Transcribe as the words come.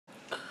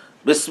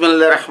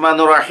বিসমিল্লাহির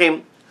রহমানির রহিম।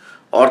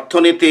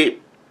 অর্থনীতি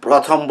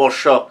প্রথম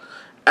বর্ষ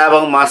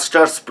এবং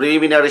মাস্টার্স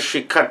প্রিলিমিনারি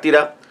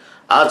শিক্ষার্থীরা,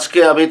 আজকে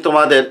আমি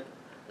তোমাদের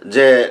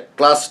যে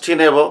ক্লাসটি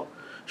নেব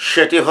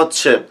সেটি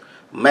হচ্ছে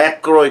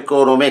ম্যাক্রো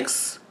ইকোনমিক্স,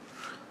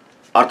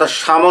 অর্থাৎ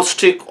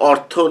সামষ্টিক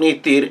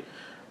অর্থনীতির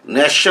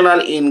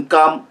ন্যাশনাল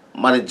ইনকাম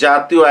মানে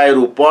জাতীয় আয়ের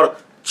উপর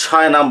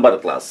 6 নাম্বার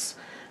ক্লাস।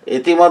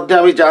 ইতিমধ্যে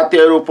আমি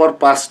জাতীয় আয়ের উপর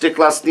 5টি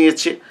ক্লাস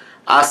নিয়েছি।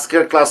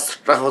 আজকের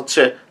ক্লাসটা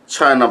হচ্ছে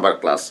 6 নাম্বার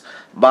ক্লাস।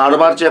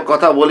 বারবার যে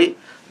কথা বলি,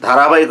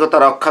 ধারাবাহিকতা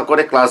রক্ষা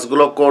করে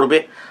ক্লাসগুলো করবে।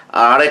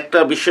 আর একটা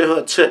বিষয়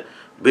হচ্ছে,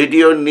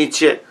 ভিডিওর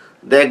নিচে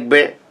দেখবে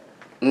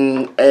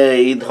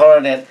এই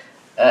ধরনের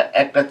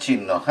একটা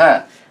চিহ্ন, হ্যাঁ,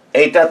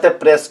 এইটাতে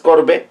প্রেস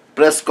করবে।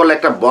 প্রেস করলে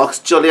একটা বক্স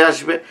চলে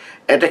আসবে,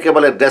 এটাকে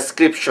বলে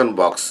ডেসক্রিপশন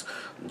বক্স।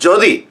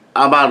 যদি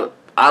আমার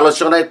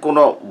আলোচনায়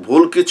কোনো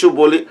ভুল কিছু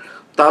বলি,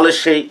 তাহলে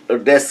সেই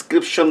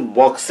ডেসক্রিপশন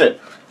বক্সে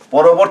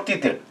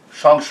পরবর্তীতে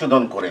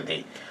সংশোধন করে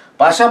দিই।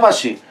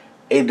 পাশাপাশি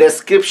এই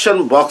ডেসক্রিপশন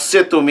বক্সে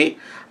তুমি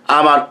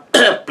আমার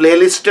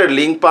প্লেলিস্টের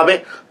লিঙ্ক পাবে।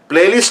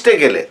 প্লেলিস্টে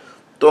গেলে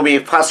তুমি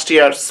first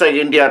year,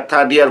 second year,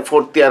 third year,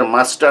 fourth year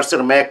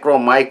মাস্টার্সের macro,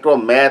 micro,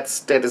 math,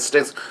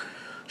 statistics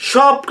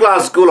সব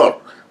ক্লাসগুলোর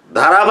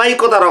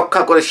ধারাবাহিকতা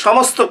রক্ষা করে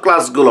সমস্ত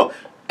ক্লাসগুলো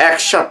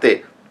একসাথে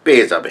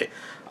পেয়ে যাবে।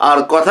 আর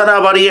কথা না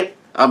বাড়িয়ে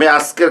আমি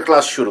আজকের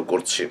ক্লাস শুরু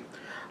করছি।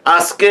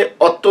 আজকে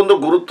অত্যন্ত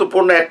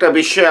গুরুত্বপূর্ণ একটা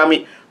বিষয় আমি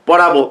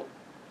পড়াবো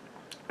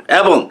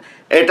এবং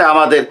এটা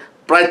আমাদের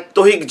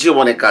প্রাত্যহিক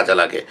জীবনে কাজে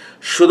লাগে।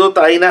 শুধু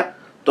তাই না,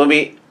 তুমি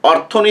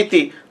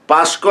অর্থনীতি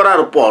পাশ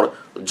করার পর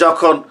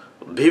যখন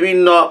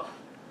বিভিন্ন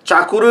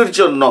চাকুরির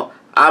জন্য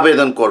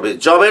আবেদন করবে,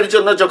 জবের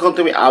জন্য যখন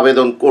তুমি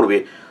আবেদন করবে,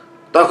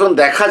 তখন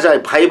দেখা যায়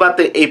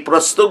ভাইভাতে এই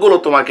প্রশ্নগুলো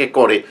তোমাকে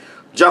করে,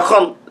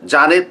 যখন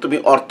জানে তুমি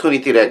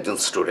অর্থনীতির একজন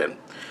স্টুডেন্ট।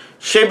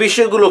 সেই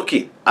বিষয়গুলো কি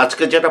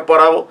আজকে যেটা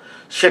পড়াবো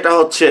সেটা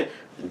হচ্ছে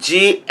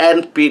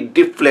GNP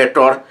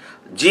ডিফ্লেটর,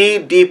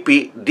 GDP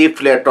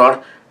ডিফ্লেটর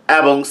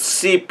এবং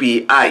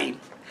C.P.I।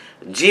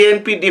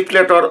 GNP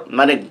ডিফ্লেটর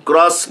মানে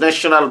গ্রস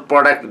ন্যাশনাল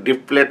প্রোডাক্ট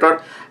ডিফ্লেটর,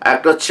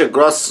 একটা হচ্ছে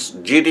gross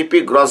GDP,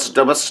 gross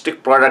domestic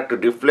product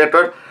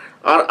ডিফ্লেটর,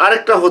 আর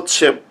আরেকটা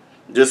হচ্ছে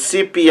যে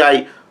C.P.I,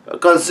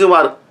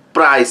 কনজিউমার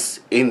প্রাইস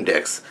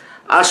ইন্ডেক্স।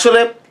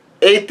 আসলে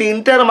এই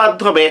তিনটার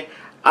মাধ্যমে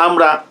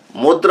আমরা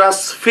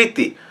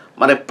মুদ্রাস্ফীতি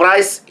মানে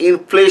প্রাইস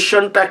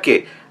ইনফ্লেশনটাকে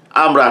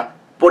আমরা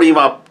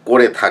পরিমাপ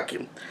করে থাকি।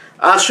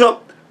 আসো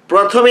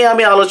প্রথমে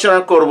আমি আলোচনা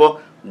করব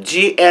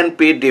GNP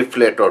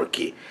ডিফ্লেটর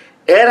কি।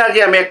 এর আগে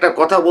আমি একটা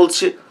কথা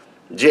বলছি,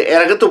 যে এর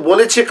আগে তো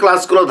বলেছি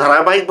ক্লাসগুলো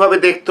ধারাবাহিকভাবে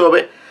দেখতে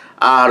হবে।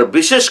 আর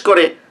বিশেষ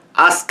করে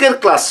আজকের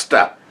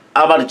ক্লাসটা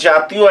আমার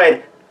জাতীয় আয়ের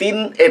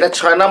এটা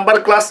 6 নাম্বার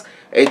ক্লাস।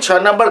 এই 6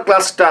 নাম্বার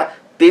ক্লাসটা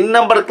 3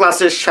 নাম্বার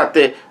ক্লাসের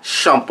সাথে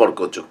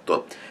সম্পর্কযুক্ত,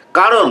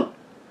 কারণ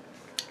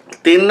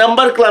 3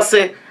 নাম্বার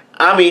ক্লাসে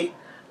আমি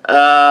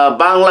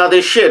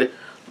বাংলাদেশের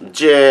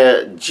যে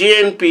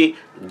GNP,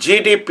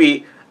 GDP,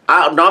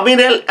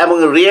 নমিনাল এবং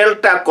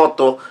রিয়েলটা কত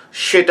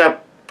সেটা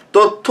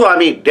তথ্য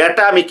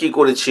ডেটা আমি কি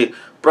করেছি,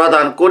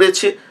 প্রদান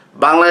করেছি।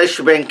 বাংলাদেশ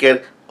ব্যাংকের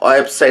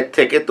ওয়েবসাইট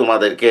থেকে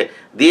তোমাদেরকে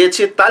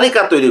দিয়েছি,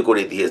 তালিকা তৈরি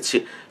করে দিয়েছি।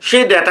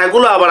 সেই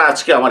ডেটাগুলো আবার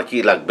আজকে আমার কি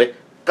লাগবে,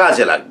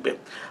 কাজে লাগবে।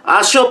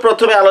 আসো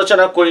প্রথমে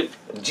আলোচনা করি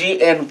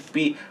GNP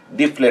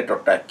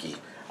ডিফ্লেটরটা কি।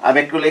 আমি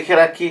একটু লিখে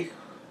রাখি,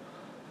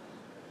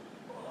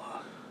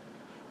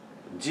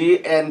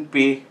 GNP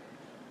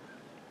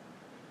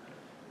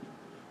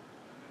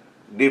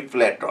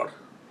ডিফ্লেটর,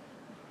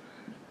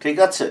 ঠিক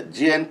আছে।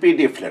 GNP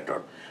ডিফ্লেটর,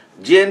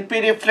 GNP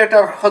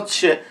ডিফ্লেটর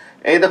হচ্ছে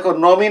এই দেখো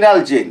nominal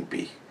GNP,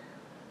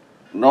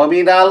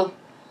 nominal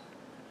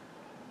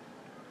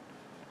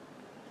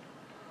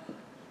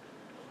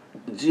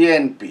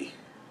GNP,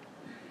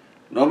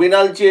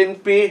 nominal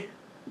GNP,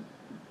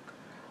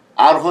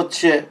 আর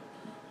হচ্ছে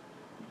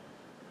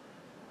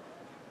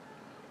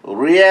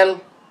রিয়েল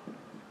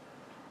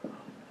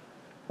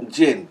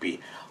GNP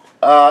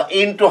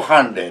ইন্টু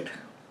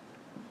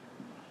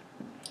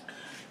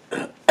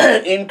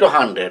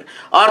 100,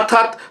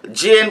 অর্থাৎ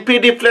GNP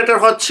ডিফ্লেটর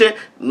হচ্ছে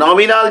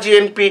নমিনাল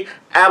GNP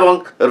এবং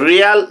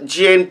রিয়াল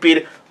GNPর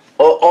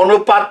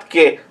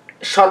অনুপাতকে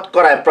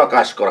শতকরায়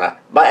প্রকাশ করা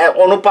বা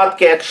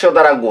অনুপাতকে 100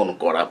 দ্বারা গুণ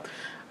করা।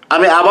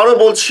 আমি আবারও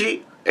বলছি,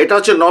 এটা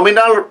হচ্ছে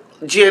নমিনাল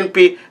GNP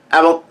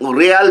এবং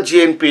রিয়াল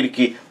GNPর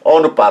কি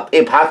অনুপাত।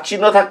 এই ভাগ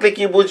চিহ্ন থাকলে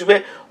কি বুঝবে,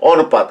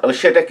 অনুপাত,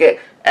 সেটাকে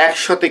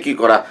 100তে কি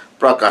করা,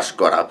 প্রকাশ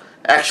করা,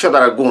 100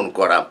 দ্বারা গুণ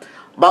করা।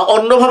 বা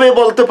অন্যভাবে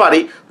বলতে পারি,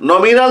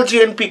 নমিনাল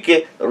GNPকে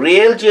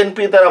রিয়েল GNP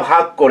দ্বারা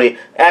ভাগ করে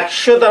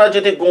 100 দ্বারা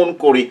যদি গুণ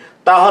করি,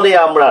 তাহলে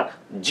আমরা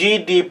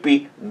GDP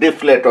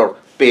ডিফ্লেটর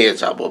পেয়ে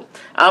যাব।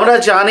 আমরা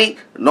জানি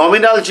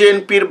নমিনাল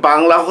GNPর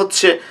বাংলা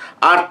হচ্ছে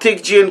আর্থিক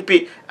GNP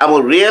এবং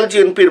রিয়েল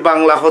GNPর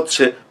বাংলা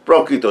হচ্ছে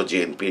প্রকৃত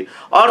GNP।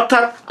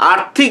 অর্থাৎ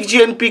আর্থিক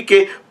GNPকে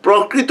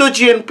প্রকৃত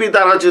GNP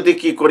দ্বারা যদি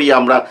কি করি,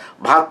 আমরা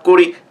ভাগ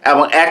করি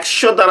এবং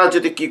 100 দ্বারা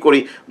যদি কি করি,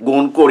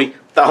 গুণ করি,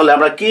 তাহলে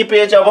আমরা কি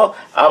পেয়ে যাব,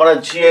 আমরা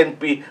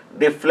GNP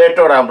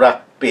ডিফ্লেটর আমরা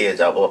পেয়ে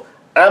যাব।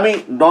 আমি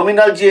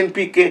নমিনাল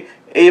GNPকে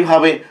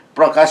এইভাবে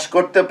প্রকাশ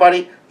করতে পারি,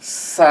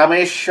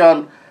 সামেশন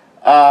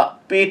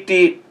PT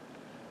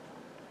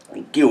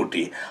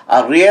কিউটি,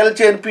 আর রিয়েল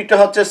জিএনপিটা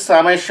হচ্ছে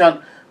summation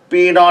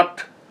P not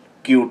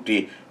cutie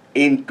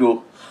into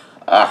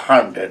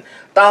 100।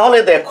 তাহলে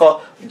দেখো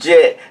যে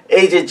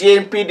এই যে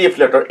জিএনপি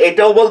ডিফ্লেটর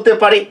এটাও বলতে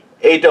পারি,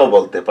 এইটাও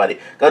বলতে পারি।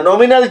 কারণ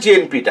নমিনাল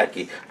জিএনপিটা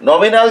কি?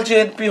 নমিনাল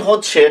জিএনপি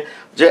হচ্ছে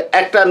যে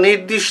একটা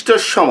নির্দিষ্ট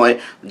সময়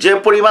যে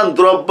পরিমাণ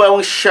দ্রব্য এবং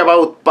সেবা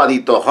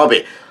উৎপাদিত হবে,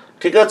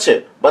 ঠিক আছে,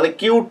 মানে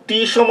কিউ টি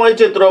সময়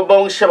যে দ্রব্য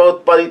এবং সেবা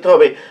উৎপাদিত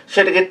হবে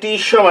সেটাকে টি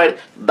সময়ের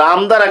দাম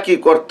দ্বারা কি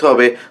করতে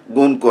হবে?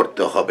 গুণ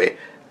করতে হবে,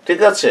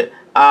 ঠিক আছে।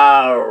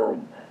 আর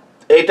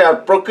এটা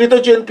প্রকৃত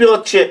জিএনপি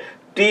হচ্ছে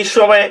টি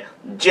সময়ে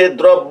যে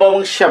দ্রব্য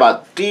এবং সেবা,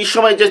 টি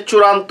সময় যে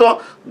চূড়ান্ত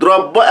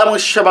দ্রব্য এবং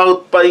সেবা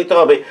উৎপাদিত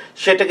হবে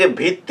সেটাকে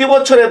ভিত্তি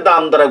বছরের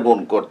দাম দ্বারা গুণ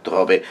করতে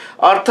হবে।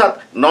 অর্থাৎ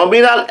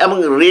নমিনাল এবং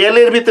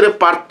রিয়েলের ভিতরে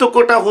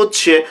পার্থক্যটা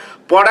হচ্ছে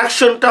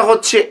প্রোডাকশনটা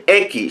হচ্ছে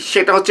একই,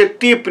 সেটা হচ্ছে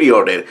টি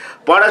পিরিয়ডের।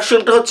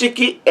 প্রোডাকশনটা হচ্ছে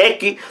কি?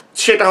 একই,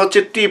 সেটা হচ্ছে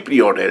টি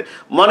পিরিয়ডের।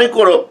 মনে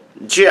করো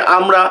যে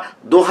আমরা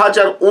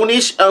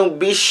 2019 এবং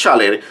 20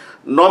 সালের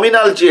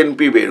নমিনাল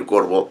জিএনপি বের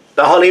করব,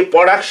 তাহলে এই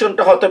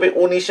প্রোডাকশনটা হতে হবে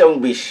 19 এবং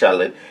 20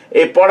 সালের,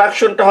 এই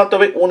প্রোডাকশনটা হতে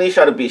হবে 19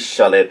 আর 20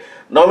 সালের।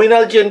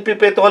 নমিনাল জিএনপি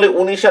পেতে হলে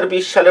 19 আর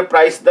 20 সালের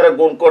প্রাইস দ্বারা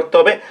গুণ করতে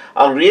হবে,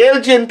 আর রিয়েল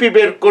জিএনপি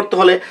বের করতে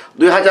হলে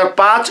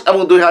 2005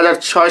 এবং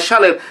 2006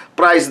 সালের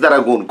প্রাইস দ্বারা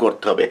গুণ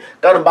করতে হবে।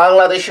 কারণ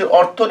বাংলাদেশের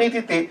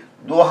অর্থনীতিতে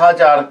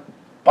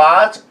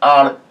 2005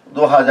 আর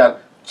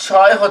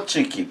 2006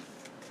 হচ্ছে কি?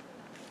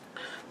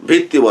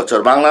 ভিত্তি বছর।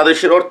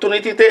 বাংলাদেশের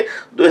অর্থনীতিতে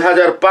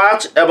 2005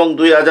 এবং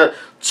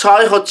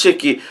 2006 হচ্ছে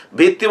কি?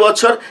 ভিত্তি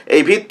বছর।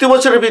 এই ভিত্তি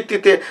বছরের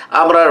ভিত্তিতে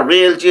আমরা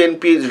রিয়েল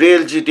জিএনপি,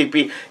 রিয়েল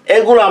জিডিপি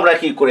এগুলো আমরা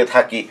কি করে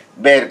থাকি?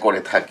 বের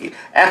করে থাকি।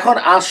 এখন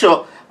আসো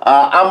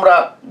আমরা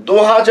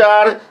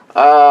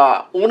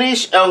 2019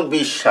 এবং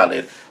 20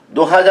 সালের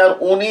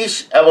 2019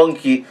 এবং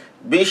কি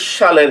 20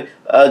 সালের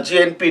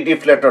জিএনপি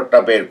ডিফ্লেটরটা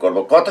বের করব।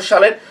 কত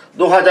সালের?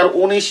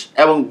 2019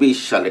 এবং 20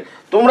 সালে।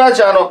 তোমরা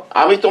জানো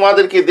আমি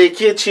তোমাদেরকে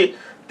দেখিয়েছি,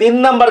 3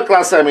 নাম্বার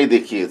ক্লাসে আমি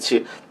দেখিয়েছি,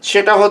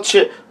 সেটা হচ্ছে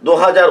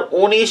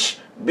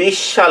 2019-20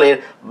 সালের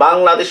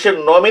বাংলাদেশের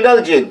নমিনাল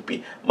জিএনপি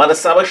মানে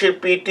সামেশন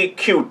পিটি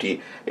কিউটি।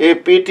 এই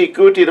পিটি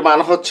কিউটির মান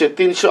হচ্ছে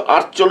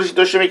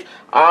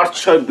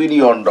 $348.86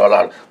 বিলিয়ন,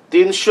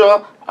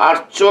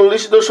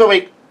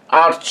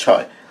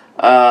 348.86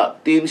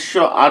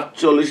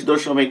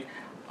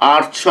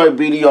 348.86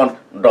 বিলিয়ন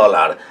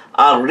ডলার।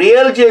 আর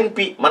রিয়েল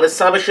জিএনপি মানে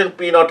সামেশন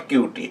পি নট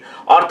কিউটি,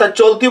 অর্থাৎ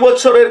চলতি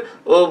বছরের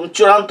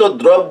চূড়ান্ত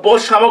দ্রব্য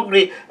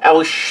সামগ্রী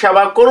এবং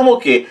সেবা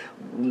কর্মকে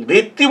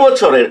ভিত্তি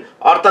বছরের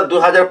অর্থাৎ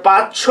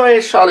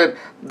 2005-06 সালের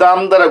দাম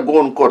দ্বারা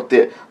গুণ করতে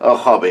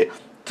হবে।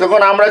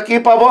 তখন আমরা কি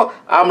পাবো?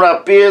 আমরা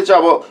পেয়ে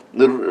যাব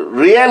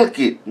রিয়েল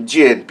কি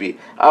জিএনপি।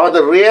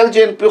 আমাদের রিয়েল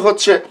জিএনপি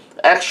হচ্ছে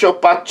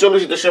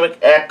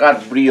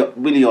 $145.18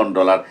 বিলিয়ন,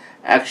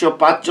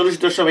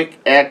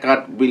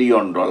 $145.18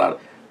 বিলিয়ন।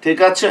 ঠিক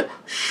আছে,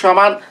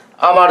 সমান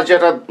আমার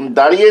যেটা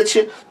দাঁড়িয়েছে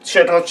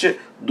সেটা হচ্ছে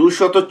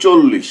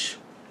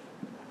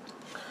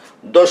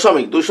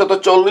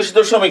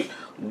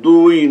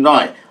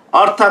 240.29,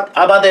 অর্থাৎ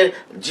আমাদের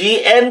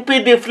জিএনপি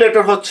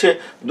ডিফ্লেটর হচ্ছে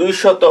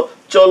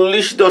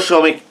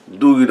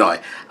 240.29।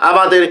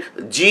 আমাদের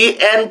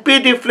জিএনপি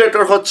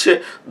ডিফ্লেটর হচ্ছে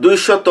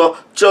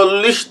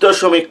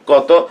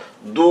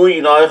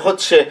 240.29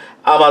 হচ্ছে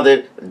আমাদের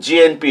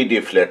জিএনপি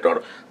ডিফ্লেটর।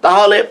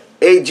 তাহলে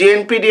এই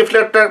জিএনপি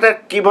ডিফ্লেটরটা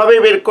কিভাবে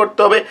বের করতে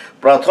হবে?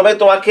 প্রথমে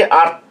তোমাকে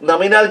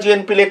নমিনাল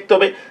জিএনপি লিখতে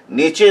হবে,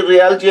 নিচে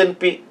রিয়াল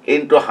জিএনপি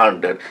ইন্টু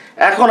 100।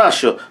 এখন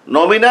আসো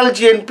নমিনাল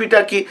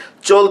জিএনপিটা কি?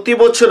 চলতি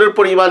বছরের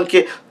পরিমাণকে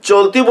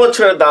চলতি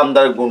বছরের দাম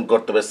দ্বারা গুণ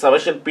করতে হবে,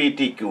 সামেশন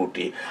পিটি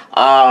কিউটি।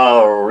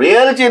 আর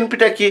রিয়েল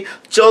জিএনপিটা কি?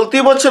 চলতি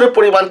বছরের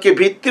পরিমাণকে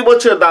ভিত্তি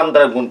বছরের দাম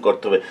দ্বারা গুণ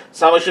করতে হবে,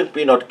 summation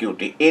P not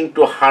cutie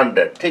into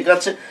 100। ঠিক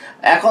আছে,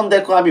 এখন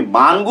দেখো আমি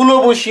মানগুলো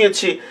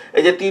বসিয়েছি।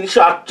 এই যে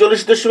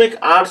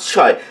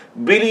 348.86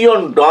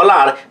 বিলিয়ন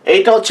ডলার,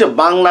 এইটা হচ্ছে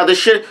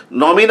বাংলাদেশের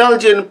নমিনাল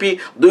জিএনপি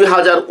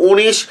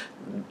 2019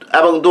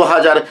 এবং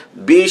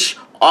 2020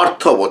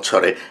 অর্থ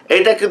বছরে।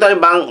 এটা কিন্তু আমি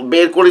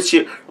বের করেছি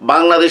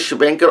বাংলাদেশ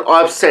ব্যাংকের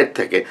ওয়েবসাইট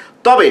থেকে।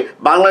 তবে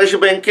বাংলাদেশ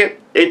ব্যাংকে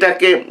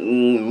এটাকে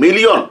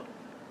মিলিয়ন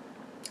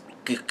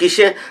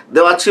কিসে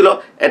দেওয়া ছিল?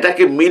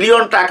 এটাকে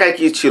মিলিয়ন টাকায়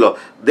কি ছিল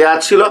দেওয়া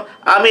ছিল।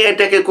 আমি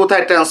এটাকে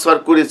কোথায় ট্রান্সফার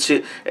করেছি?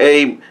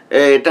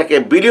 এটাকে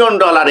বিলিয়ন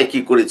ডলারে কি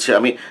করেছি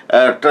আমি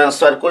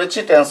ট্রান্সফার করেছি।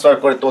 ট্রান্সফার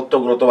করে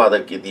তথ্যগুলো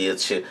তোমাদেরকে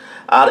দিয়েছি।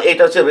 আর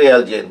এটা হচ্ছে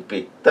রিয়েল জিএনপি।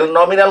 তাহলে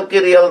নমিনালকে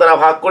রিয়েল দ্বারা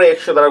ভাগ করে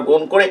 100 দ্বারা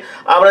গুণ করে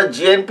আমরা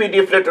জিএনপি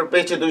ডিফ্লেটর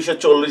পেয়েছি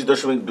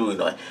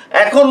 240.29।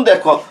 এখন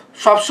দেখো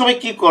সবসময়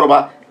কি করবা?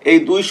 এই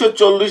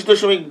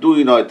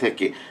 240.29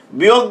 থেকে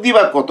বিয়োগ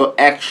দিবা কত?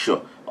 100।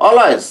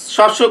 অলওয়েজ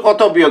সবসময়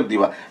কত বিয়োগ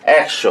দিবা?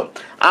 100।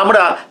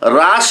 আমরা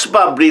হ্রাস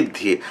বা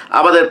বৃদ্ধি,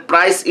 আমাদের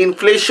প্রাইস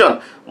ইনফ্লেশন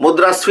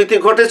মুদ্রাস্ফীতি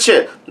ঘটেছে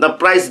না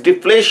প্রাইস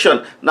ডিফ্লেশন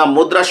না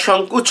মুদ্রা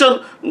সংকুচন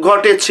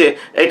ঘটেছে,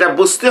 এটা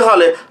বুঝতে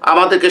হলে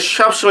আমাদেরকে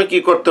সবসময় কি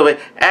করতে হবে?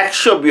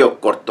 100 বিয়োগ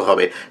করতে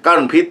হবে।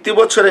 কারণ ভিত্তি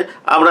বছরে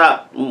আমরা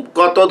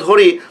কত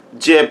ধরি?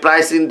 যে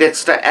প্রাইস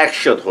ইন্ডেক্সটা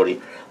 100 ধরি।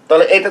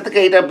 তাহলে এটা থেকে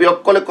এটা বিয়োগ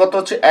করলে কত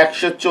হচ্ছে?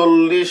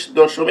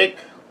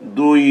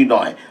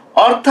 140.29।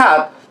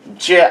 অর্থাৎ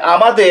যে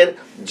আমাদের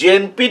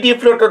জিএনপি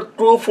ডিফ্লেটর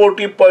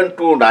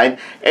 240.29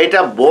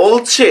 এটা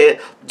বলছে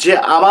যে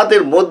আমাদের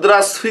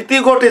মুদ্রাস্ফীতি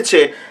ঘটেছে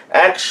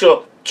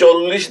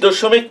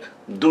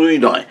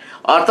 140.29,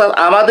 অর্থাৎ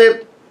আমাদের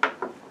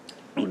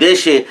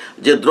দেশে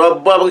যে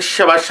দ্রব্য এবং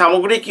সেবা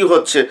সামগ্রী কি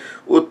হচ্ছে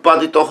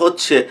উৎপাদিত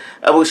হচ্ছে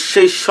এবং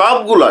সেই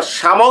সবগুলো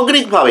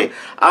সামগ্রিকভাবে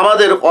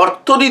আমাদের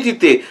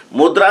অর্থনীতিতে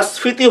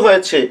মুদ্রাস্ফীতি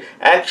হয়েছে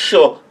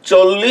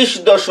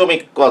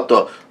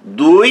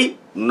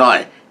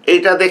 140.29।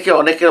 এইটা দেখে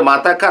অনেকের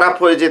মাথা খারাপ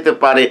হয়ে যেতে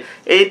পারে,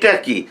 এইটা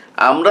কি?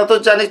 আমরা তো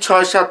জানি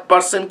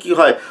 6-7% কি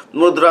হয়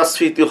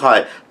মুদ্রাস্ফীতি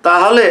হয়।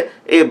 তাহলে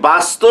এই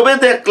বাস্তবে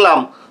দেখলাম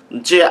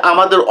যে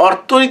আমাদের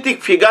অর্থনৈতিক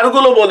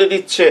ফিগারগুলো বলে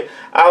দিচ্ছে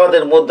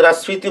আমাদের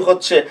মুদ্রাস্ফীতি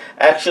হচ্ছে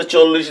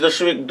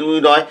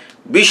 140.29।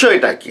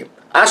 বিষয়টা কি?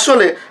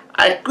 আসলে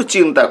একটু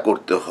চিন্তা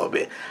করতে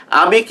হবে।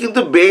 আমি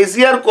কিন্তু বেজ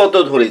ইয়ার কত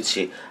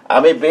ধরেছি?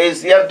 আমি বেজ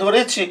ইয়ার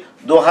ধরেছি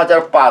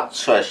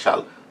 2005-6 সাল।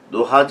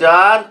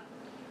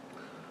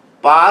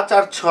 2005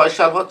 আর 6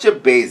 সাল হচ্ছে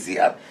বেজ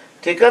ইয়ার,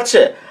 ঠিক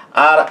আছে?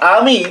 আর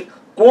আমি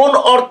কোন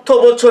অর্থ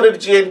বছরের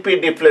জিএনপি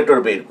ডিফ্লেটর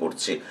বের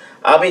করছি?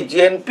 আমি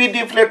জিএনপি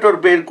ডিফ্লেটর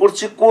বের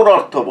করছি কোন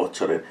অর্থ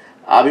বছরের?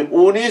 আমি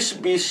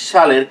 19-20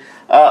 সালের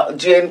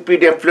জিএনপি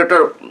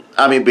ডিফ্লেটর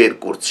আমি বের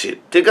করছি,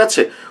 ঠিক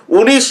আছে?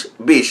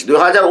 19-20,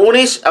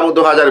 2019 এবং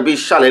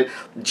 2020 সালের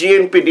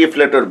জিএনপি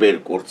ডিফ্লেটর বের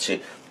করছি।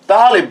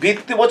 তাহলে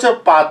ভিত্তি বছর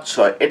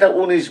 5-6, এটা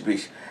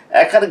 19-20,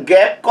 এখানে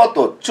গ্যাপ কত?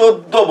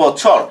 14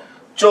 বছর।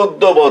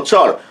 14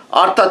 বছর,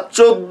 অর্থাৎ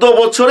 14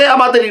 বছরে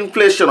আমাদের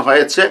ইনফ্লেশন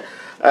হয়েছে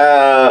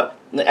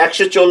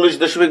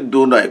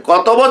 140.29।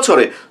 কত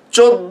বছরে?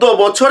 14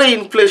 বছরে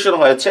ইনফ্লেশন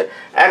হয়েছে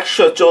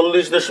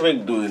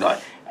 140.29।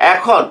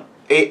 এখন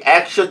এই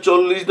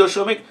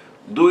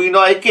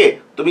 140.29কে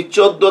তুমি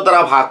 14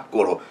 দ্বারা ভাগ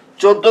করো।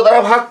 14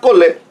 দ্বারা ভাগ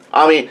করলে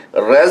আমি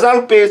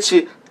রেজাল্ট পেয়েছি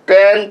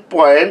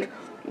 10.02%।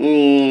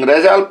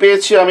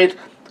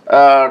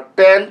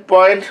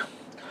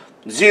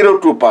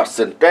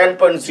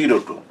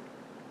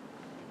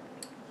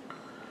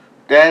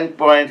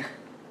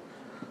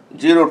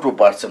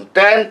 10.02%।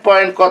 10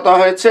 পয়েন্ট কত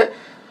হয়েছে?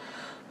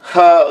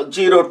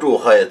 02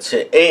 হয়েছে।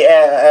 এই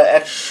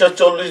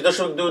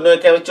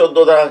 140.29কে আমি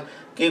 14 দ্বারা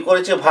কি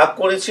করেছি? ভাগ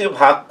করেছি।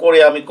 ভাগ করে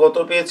আমি কত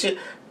পেয়েছি?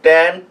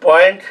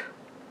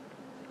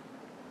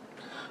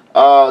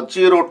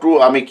 10.02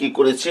 আমি কি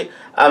করেছি?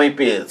 আমি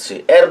পেয়েছি।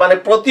 এর মানে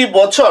প্রতি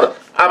বছর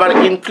আমার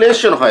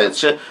ইনফ্লেশন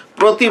হয়েছে,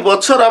 প্রতি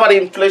বছর আমার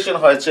ইনফ্লেশন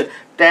হয়েছে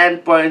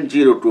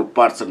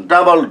 10.02%,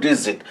 ডাবল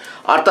ডিজিট।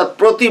 অর্থাৎ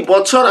প্রতি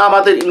বছর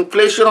আমাদের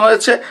ইনফ্লেশন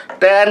হয়েছে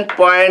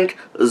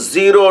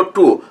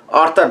 10.02,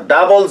 অর্থাৎ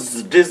ডাবল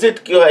ডিজিট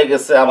কি হয়ে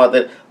গেছে?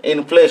 আমাদের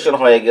ইনফ্লেশন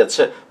হয়ে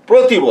গেছে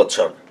প্রতি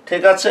বছর,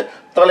 ঠিক আছে?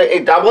 তাহলে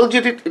এই ডাবল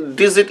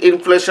ডিজিট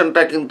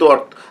ইনফ্লেশনটা কিন্তু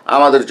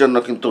আমাদের জন্য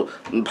কিন্তু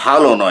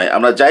ভালো নয়,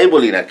 আমরা যাই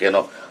বলি না কেন,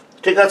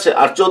 ঠিক আছে?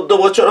 আর 14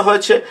 বছর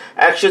হয়েছে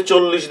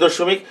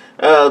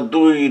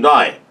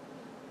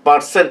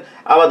 140.29%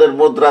 আমাদের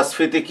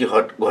মুদ্রাস্ফীতি কি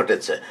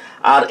ঘটেছে।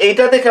 আর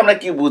এইটা দেখে আমরা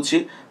কি বুঝি?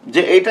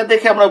 যে এইটা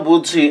দেখে আমরা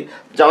বুঝি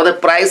যে আমাদের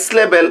প্রাইস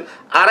লেভেল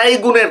 2.5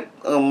 গুণের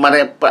মানে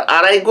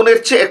 2.5 গুণের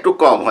চেয়ে একটু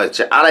কম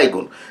হয়েছে, 2.5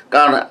 গুণ।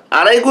 কারণ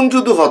 2.5 গুণ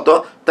যদি হতো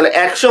তাহলে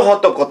 100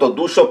 হতো কত?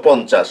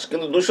 250,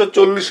 কিন্তু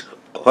 240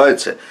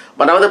 হয়েছে।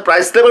 মানে আমাদের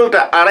প্রাইস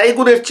লেভেলটা 2.5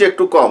 গুণের চেয়ে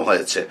একটু কম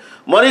হয়েছে।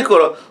 মনে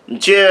করো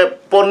যে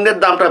পণ্যের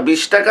দামটা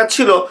 20 টাকা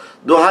ছিল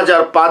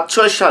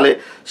 2005-6 সালে,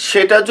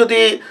 সেটা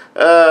যদি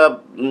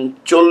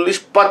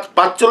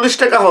 45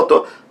 টাকা হতো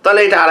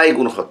তাহলে এটা 2.5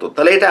 গুণ হতো।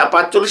 তাহলে এটা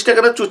 45 টাকা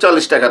না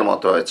 44 টাকার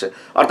মতো হয়েছে,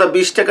 অর্থাৎ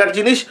 20 টাকার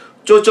জিনিস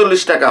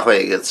 44 টাকা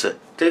হয়ে গেছে,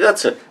 ঠিক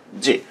আছে?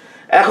 জি,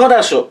 এখন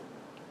আসো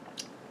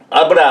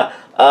আমরা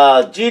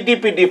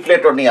জিডিপি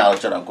ডিফ্লেটর নিয়ে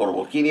আলোচনা করব।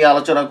 কি নিয়ে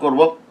আলোচনা করব?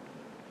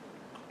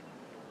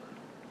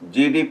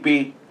 জিডিপি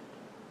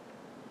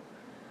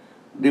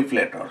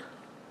ডিফ্লেটর।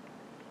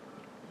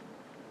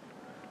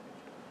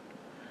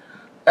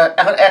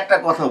 এখন একটা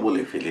কথা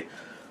বলে ফেলি,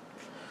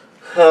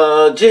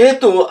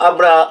 যেহেতু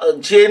আমরা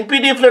জিএনপি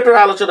ডিফ্লেটর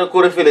আলোচনা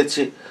করে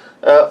ফেলেছি,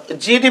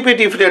 জিডিপি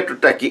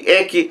ডিফ্লেটরটা কি?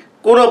 একই,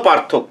 কোনো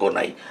পার্থক্য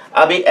নাই।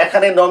 আমি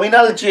এখানে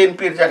নমিনাল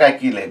জিএনপির জায়গায়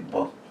কি লিখব?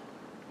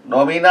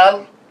 নমিনাল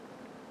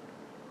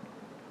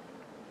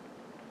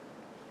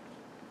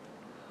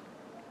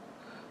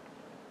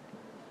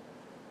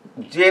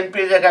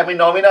জিএনপির জায়গায় আমি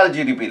নমিনাল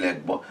জিডিপি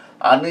লিখব।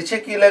 আর নিচে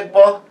কি লিখব?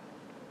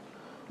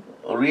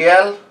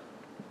 Real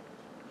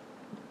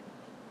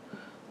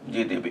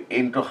GDP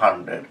into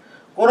 100।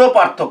 কোনো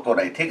পার্থক্য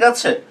নাই, ঠিক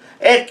আছে?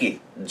 একই।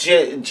 যে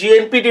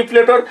জিএনপি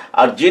ডিফ্লেটর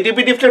আর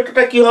জিডিপি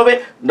ডিফ্লেটরটা কি হবে?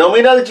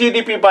 Nominal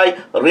GDP by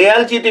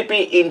real GDP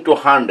into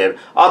 100।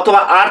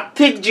 অথবা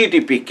আর্থিক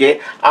জিডিপি কে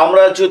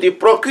আমরা যদি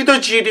প্রকৃত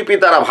জিডিপি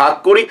দ্বারা ভাগ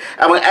করি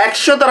এবং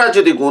 100 দ্বারা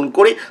যদি গুণ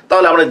করি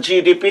তাহলে আমরা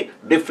জিডিপি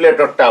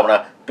ডিফ্লেটরটা আমরা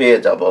পেয়ে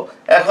যাব।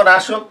 এখন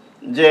আসুন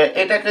যে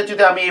এটাকে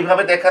যদি আমি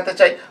এইভাবে দেখাতে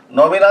চাই,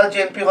 নমিনাল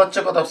জিএনপি হচ্ছে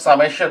কত?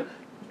 সামেশন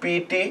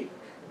পিটি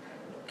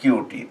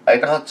কিউটি,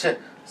 এটা হচ্ছে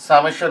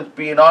summation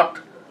P not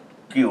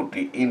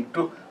cutie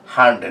into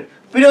 100।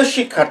 প্রিয়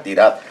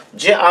শিক্ষার্থীরা,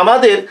 যে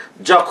আমাদের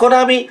যখন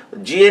আমি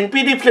জিএনপি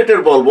ডিফ্লেটর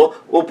বলবো,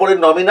 উপরে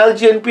নমিনাল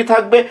জিএনপি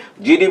থাকবে,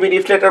 জিডিপি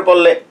ডিফ্লেটর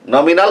বললে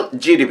নমিনাল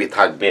জিডিপি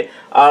থাকবে,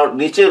 আর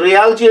নিচে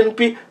রিয়াল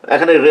জিএনপি,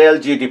 এখানে রিয়াল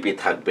জিডিপি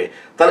থাকবে।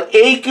 তাহলে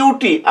এই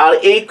কিউটি আর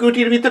এই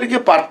কিউটির ভিতরে কি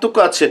পার্থক্য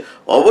আছে?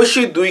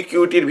 অবশ্যই দুই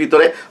কিউটির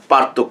ভিতরে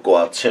পার্থক্য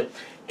আছে।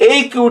 এই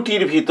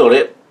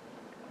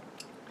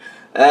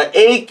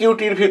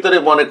কিউটির ভিতরে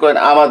মনে করেন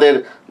আমাদের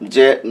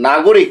যে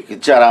নাগরিক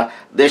যারা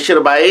দেশের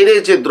বাইরে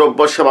যে দ্রব্য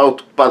সেবা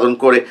উৎপাদন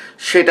করে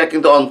সেটা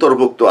কিন্তু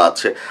অন্তর্ভুক্ত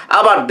আছে।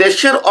 আবার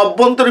দেশের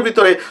অভ্যন্তরের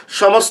ভিতরে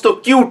সমস্ত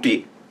কিউটি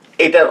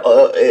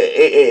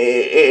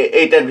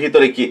এইটার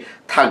ভিতরে কি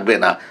থাকবে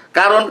না,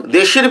 কারণ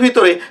দেশের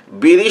ভিতরে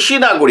বিদেশি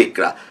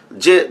নাগরিকরা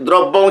যে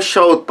দ্রব্য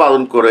সেবা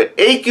উৎপাদন করে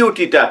এই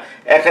কিউটিটা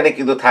এখানে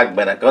কিন্তু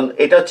থাকবে না, কারণ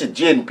এটা হচ্ছে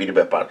জিএনপির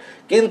ব্যাপার।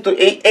 কিন্তু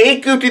এই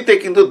কিউটিতে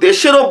কিন্তু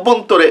দেশের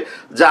অভ্যন্তরে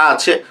যা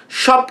আছে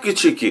সব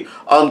কিছু কি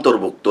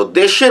অন্তর্ভুক্ত।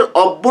 দেশের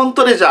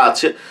অভ্যন্তরে যা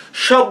আছে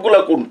সবগুলো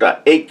কোনটা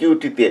এই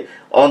কিউটিতে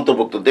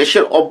অন্তর্ভুক্ত।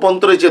 দেশের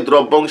অভ্যন্তরে যে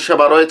দ্রব্য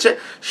সেবা রয়েছে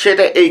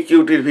সেটা এই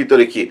কিউটির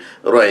ভিতরে কি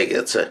রয়ে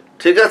গেছে।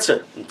 ঠিক আছে?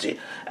 জি।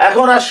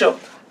 এখন আসো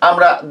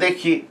আমরা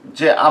দেখি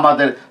যে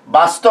আমাদের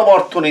বাস্তব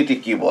অর্থনীতি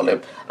কি বলে।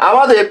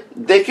 আমাদের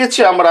দেখেছি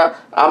আমরা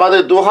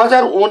আমাদের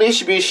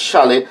 2019-20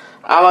 সালে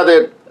আমাদের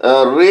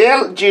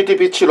রিয়েল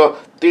জিডিপি ছিল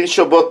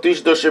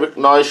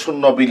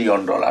 $332.90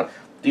 বিলিয়ন।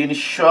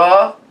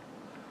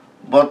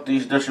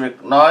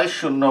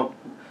 332.90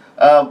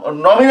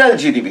 নমিনাল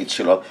জিডিপি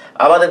ছিল।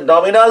 আমাদের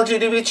নমিনাল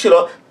জিডিপি ছিল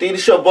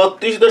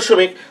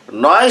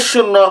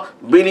 $332.90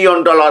 বিলিয়ন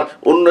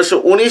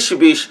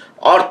 1919-20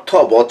 অর্থ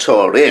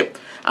বছরে।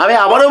 আমি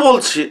আবারও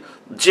বলছি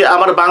যে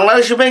আমার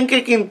বাংলাদেশ ব্যাংকে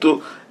কিন্তু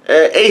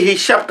এই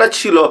হিসাবটা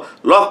ছিল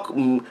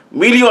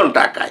মিলিয়ন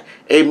টাকায়।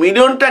 এই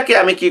মিলিয়নটাকে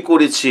আমি কি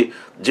করেছি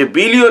যে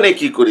বিলিয়নে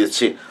কি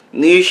করেছি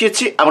নিয়ে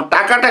এসেছি, আমার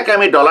টাকাটাকে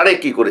আমি ডলারে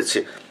কি করেছি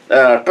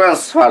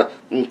ট্রান্সফার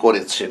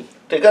করেছি।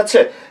 ঠিক আছে?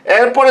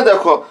 এরপরে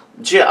দেখো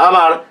যে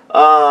আমার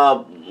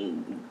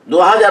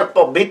 2000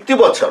 ভিত্তি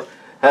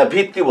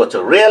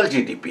বছর রিয়েল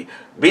জিডিপি,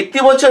 ভিত্তি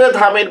বছরের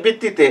ধামের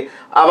ভিত্তিতে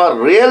আবার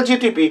রিয়েল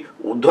জিডিপি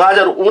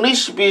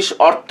 2019-20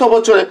 অর্থ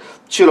বছরে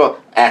ছিল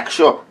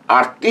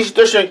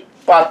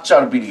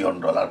 $138.54 বিলিয়ন।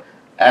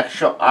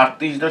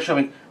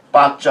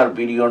 $138.54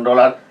 billion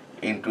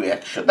into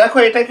 100। দেখো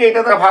এটাকে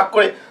এটা দ্বারা ভাগ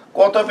করে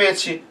কত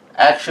পেয়েছি?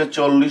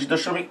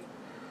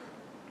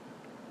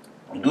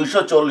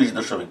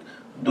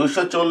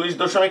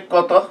 240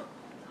 কত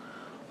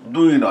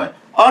 29।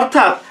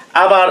 অর্থাৎ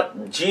আবার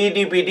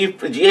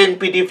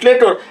জিএনপি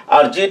ডিফ্লেটর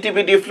আর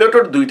জিডিপি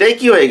ডিফ্লেটর দুইটাই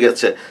কি হয়ে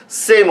গেছে?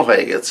 সেম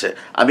হয়ে গেছে।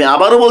 আমি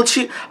আবারও বলছি,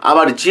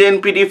 আবার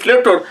জিএনপি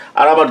ডিফ্লেটর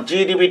আর আবার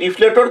জিডিপি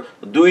ডিফ্লেটর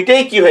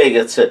দুইটাই কি হয়ে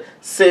গেছে?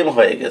 সেম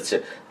হয়ে গেছে।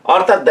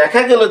 অর্থাৎ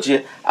দেখা গেল যে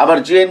আবার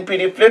জিএনপি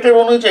ডিফ্লেটর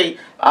অনুযায়ী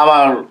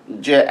আমার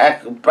যে এক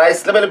প্রাইস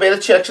লেভেল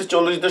বেড়েছে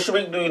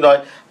 140.29,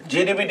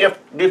 জিডিপি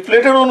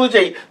ডিফ্লেটর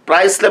অনুযায়ী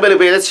প্রাইস লেভেল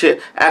বেড়েছে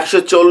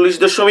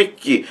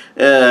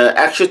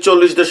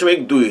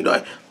 140.29।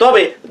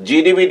 তবে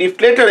জিডিপি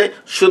ডিফ্লেটরে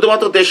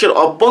শুধুমাত্র দেশের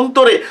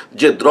অভ্যন্তরে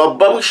যে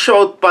দ্রব্যাংশ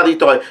উৎপাদিত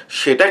হয়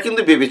সেটা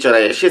কিন্তু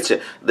বিবেচনায় এসেছে,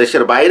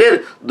 দেশের বাইরের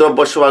দ্রব্য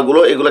সেবাগুলো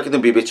এগুলো কিন্তু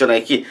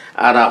বিবেচনায় কি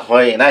আনা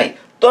হয় নাই।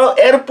 তো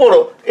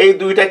এরপরও এই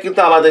দুইটা কিন্তু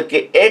আমাদেরকে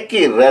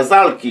একই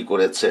রেজাল্ট কি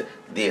করেছে?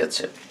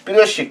 দিয়েছে।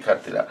 প্রিয়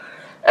শিক্ষার্থীরা,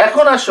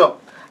 এখন আসো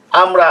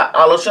আমরা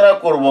আলোচনা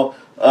করব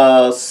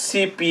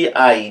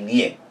সিপিআই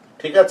নিয়ে।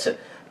 ঠিক আছে?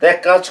 তো এক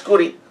কাজ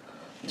করি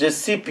যে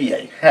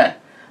সিপিআই, হ্যাঁ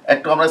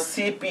একটু আমরা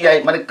সিপিআই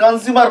মানে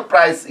কনজিউমার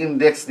প্রাইস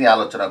ইন্ডেক্স নিয়ে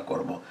আলোচনা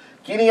করব।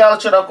 কি নিয়ে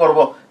আলোচনা করব?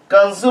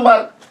 Consumer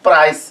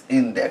price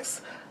index,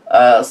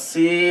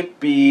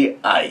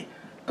 CPI,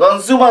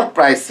 consumer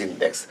price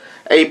index.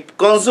 এই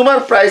কনজিউমার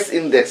প্রাইস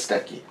ইন্ডেক্সটা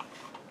কি?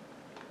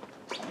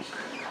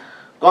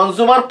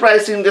 কনজিউমার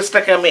প্রাইস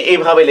ইন্ডেক্সটাকে আমি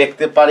এইভাবে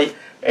লিখতে পারি,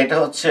 এটা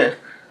হচ্ছে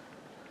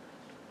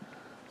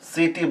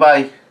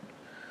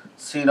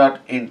CT/C0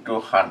 ইন্টু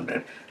 100।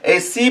 এই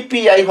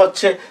সিপিআই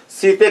হচ্ছে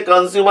সিতে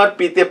কনজিউমার,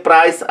 পিতে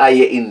price, I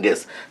A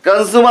index.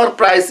 Consumer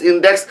price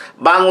index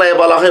বাংলায়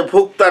বলা হয়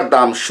ভোক্তার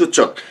দাম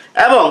সূচক,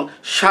 এবং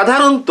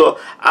সাধারণত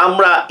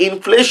আমরা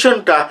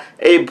ইনফ্লেশনটা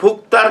এই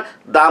ভোক্তার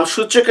দাম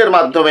সূচকের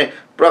মাধ্যমে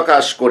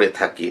প্রকাশ করে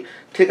থাকি।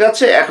 ঠিক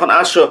আছে? এখন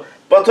আসো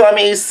প্রথমে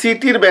আমি এই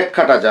সিটির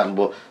ব্যাখ্যাটা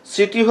জানবো।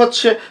 সিটি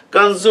হচ্ছে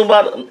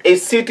কনজিউমার, এই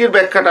সিটির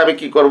ব্যাখ্যাটা আমি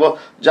কি করব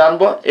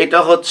জানবো। এটা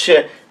হচ্ছে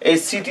এই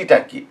সিটিটা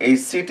কি? এই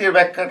সিটির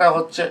ব্যাখ্যাটা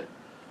হচ্ছে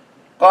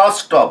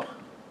cost of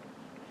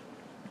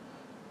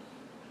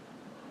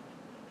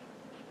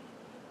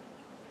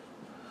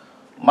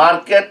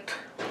market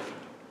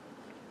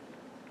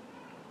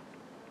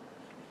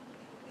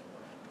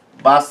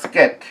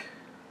basket,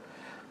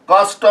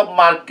 cost of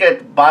market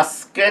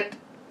basket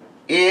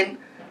in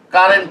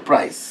current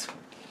price,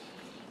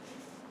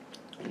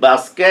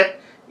 basket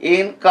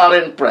in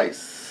current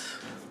price,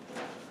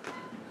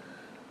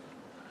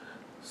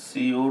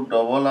 CURRENT,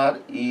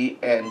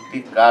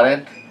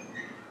 current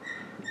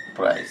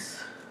price।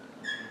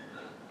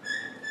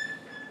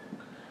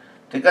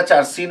 ঠিক আছে?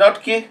 আর সি নট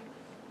কি?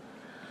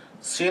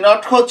 সি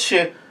নট হচ্ছে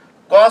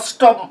cost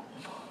of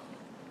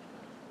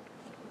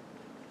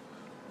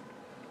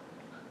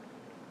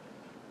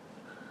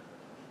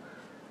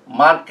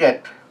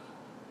market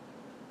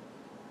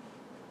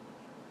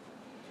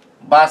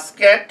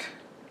basket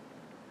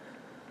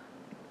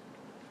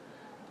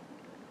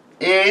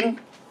in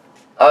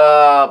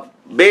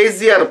base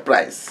year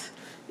price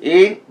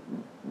in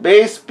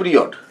base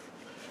period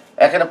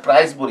এখানে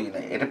price বলি না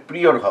এটা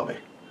period হবে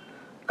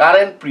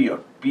current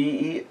period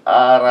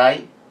PERIOD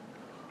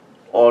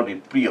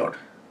period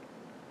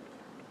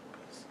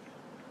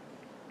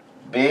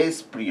base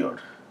period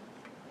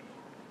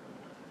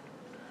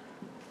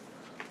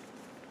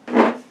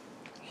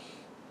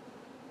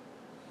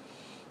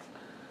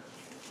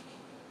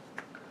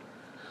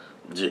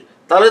জি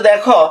তাহলে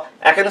দেখো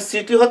এখানে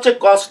সিটি হচ্ছে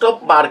cost of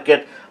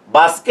market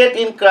basket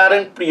in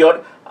current period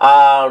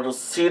R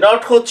C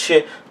not হচ্ছে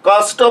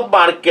cost of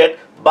market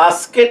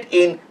basket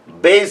in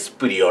base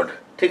period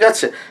ঠিক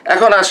আছে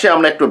এখন আসি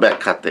আমরা একটু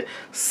ব্যাখ্যাতে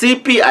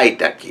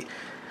সিপিআইটা কি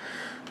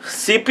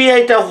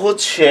সিপিআইটা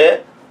হচ্ছে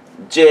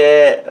যে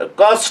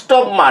cost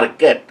of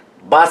market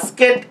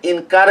basket in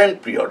current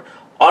period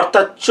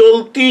অর্থাৎ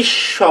চলতি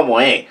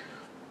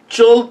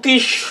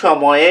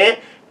সময়ে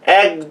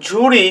এক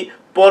ঝুড়ি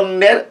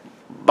পণ্যের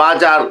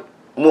বাজার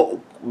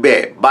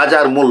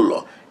মূল্য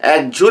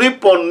এক ঝুড়ি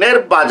পণ্যের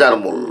বাজার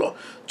মূল্য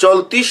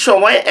চলতি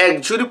সময়ে এক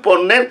ঝুড়ি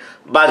পণ্যের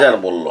বাজার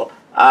মূল্য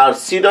আর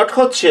সি ডট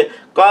হচ্ছে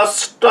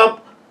cost of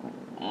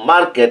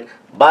market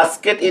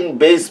basket in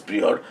base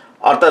period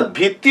অর্থাৎ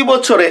ভিত্তি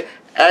বছরে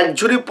এক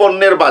ঝুড়ি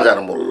পণ্যের বাজার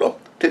মূল্য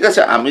ঠিক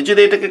আছে আমি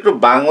যদি এটাকে একটু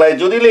বাংলায়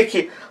যদি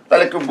লিখি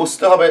তাহলে একটু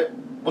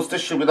বুঝতে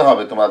সুবিধা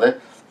হবে তোমাদের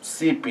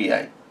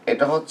সিপিআই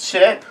এটা হচ্ছে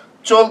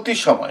চলতি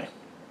সময়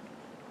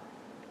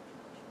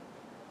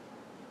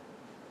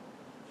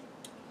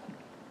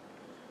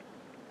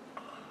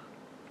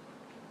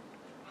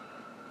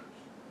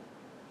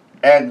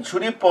এক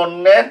ঝুড়ি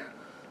পণ্যের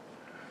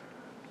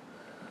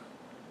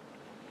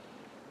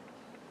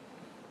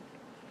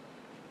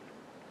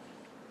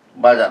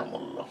বাজার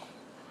মূল্য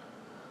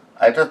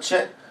এটা হচ্ছে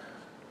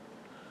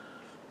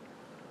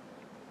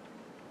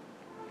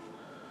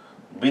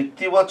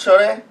ভিত্তি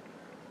বছরে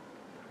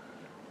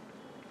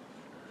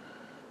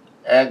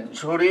এক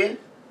ঝুড়ি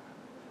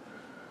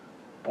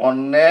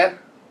পণ্যের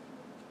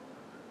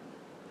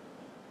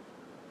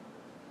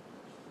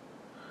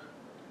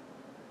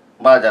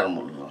বাজার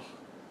মূল্য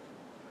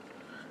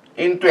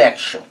ইন্টু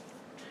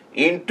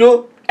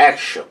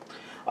 100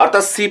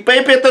 অর্থাৎ সিপাই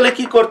পেতে হলে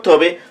কি করতে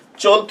হবে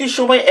চলতি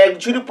সময় এক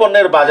ঝুড়ি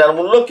পণ্যের বাজার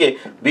মূল্যকে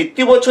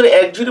ভিত্তি বছরে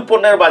এক ঝুড়ি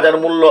পণ্যের বাজার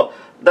মূল্য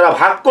দ্বারা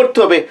ভাগ করতে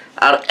হবে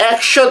আর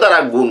 100 দ্বারা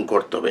গুণ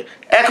করতে হবে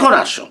এখন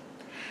আসো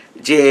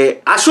যে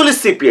আসলে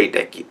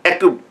সিপিআইটা কি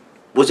একটু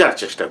বোঝার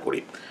চেষ্টা করি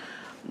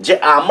যে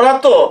আমরা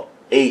তো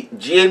এই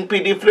জিএনপি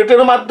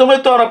ডিফ্লেটরের মাধ্যমে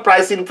তো আমরা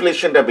প্রাইস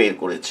ইনফ্লেশনটা বের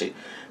করেছি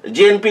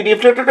জিএনপি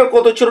ডিফ্লেটরটা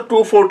কত ছিল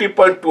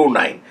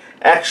 240.29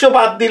 100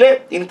 বাদ দিলে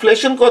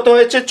ইনফ্লেশন কত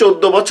হয়েছে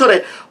 14 বছরে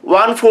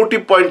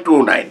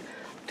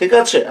 140.29 ঠিক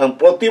আছে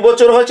প্রতি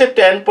বছর হয়েছে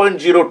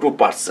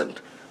 10.02%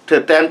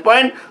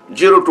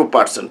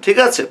 10.02% ঠিক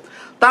আছে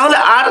তাহলে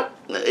আর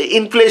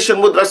ইনফ্লেশন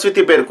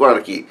মুদ্রাস্ফীতি বের করার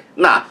কি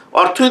না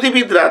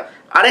অর্থনীতিবিদরা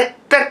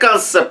আরেকটা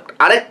কনসেপ্ট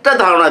আরেকটা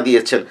ধারণা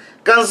দিয়েছেন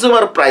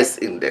কনজিউমার প্রাইস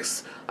ইন্ডেক্স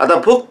অর্থাৎ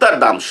ভোক্তার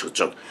দাম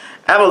সূচক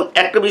এবং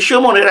একটা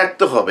বিষয় মনে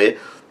রাখতে হবে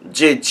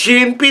যে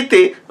জিএনপিতে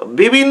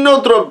বিভিন্ন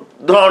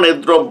ধরনের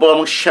দ্রব্য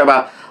এবং সেবা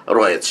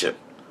রয়েছে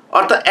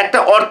অর্থাৎ একটা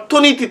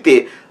অর্থনীতিতে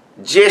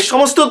যে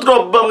সমস্ত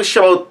দ্রব্য এবং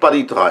সেবা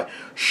উৎপাদিত হয়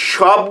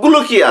সবগুলো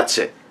কি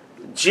আছে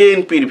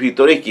জিএনপির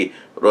ভিতরে কি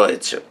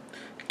রয়েছে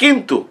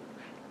কিন্তু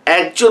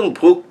একজন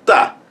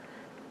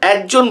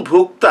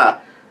ভোক্তা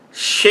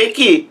সে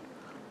কি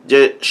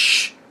যে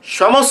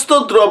সমস্ত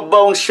দ্রব্য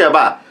এবং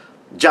সেবা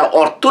যা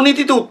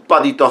অর্থনীতিতে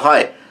উৎপাদিত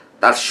হয়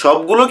তার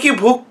সবগুলো কি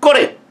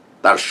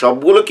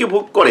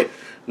ভোগ করে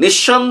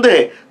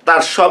নিঃসন্দেহে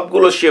তার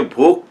সবগুলো সে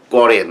ভোগ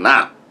করে না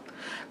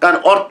কারণ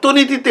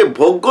অর্থনীতিতে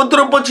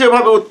ভোগ্যদ্রব্য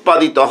যেভাবে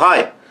উৎপাদিত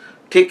হয়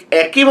ঠিক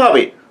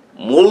একইভাবে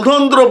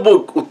মূলধন দ্রব্য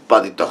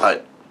উৎপাদিত হয়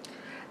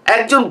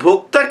একজন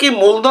ভোক্তা কি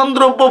মূলধন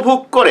দ্রব্য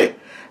ভোগ করে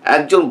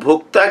একজন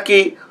ভোক্তা কি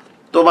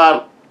তোমার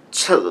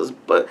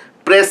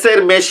প্রেসের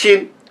মেশিন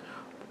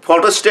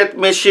ফটোস্টেট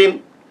মেশিন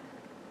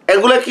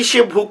এগুলা কি সে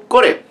ভোগ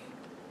করে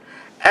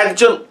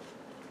একজন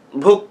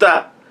ভোক্তা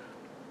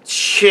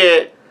সে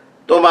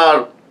তোমার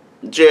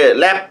যে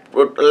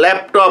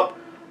ল্যাপটপ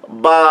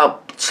বা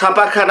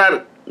ছাপাখানার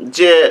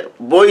যে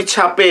বই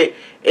ছাপে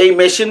এই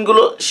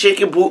মেশিনগুলো সে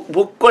কি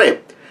ভোগ করে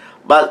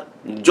বা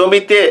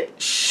জমিতে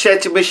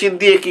সেচ মেশিন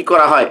দিয়ে কি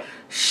করা হয়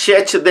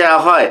সেচ দেয়া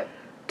হয়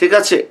ঠিক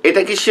আছে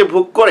এটা কি সে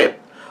ভোগ করে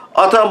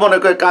অথবা মনে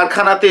করে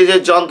কারখানাতে যে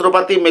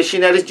যন্ত্রপাতি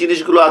মেশিনারি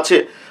জিনিসগুলো আছে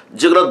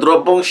যেগুলো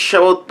দ্রব্য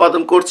সেবা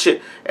উৎপাদন করছে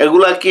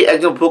এগুলা কি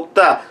একজন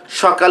ভোক্তা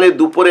সকালে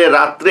দুপুরে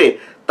রাত্রে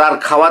তার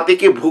খাওয়াতে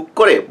কি ভোগ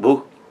করে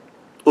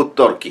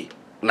উত্তর কি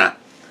না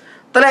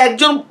তাহলে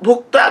একজন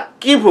ভোক্তা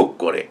কি ভোগ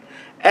করে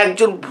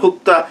একজন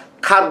ভোক্তা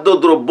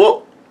খাদ্যদ্রব্য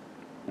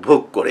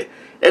ভোগ করে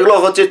এগুলো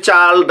হচ্ছে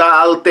চাল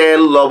ডাল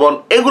তেল লবণ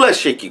এগুলা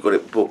সে কি করে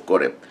ভোগ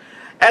করে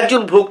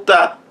একজন ভোক্তা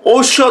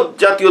ঔষধ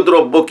জাতীয়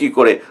দ্রব্য কি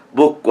করে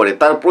ভোগ করে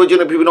তার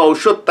প্রয়োজনে বিভিন্ন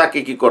ঔষধ তাকে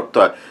কি করতে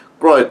হয়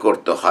ক্রয়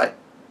করতে হয়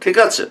ঠিক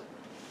আছে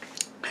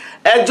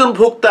একজন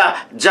ভোক্তা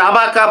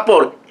জামা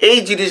কাপড় এই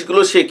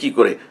জিনিসগুলো সে কি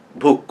করে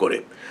ভোগ করে।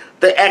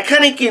 তো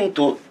এখানে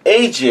কিন্তু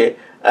এই যে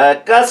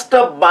cast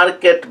off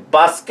market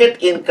basket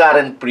in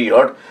current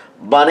period,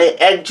 মানে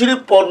একজুড়ি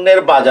পণ্যের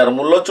বাজার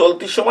মূল্য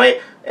চলতি সময়ে,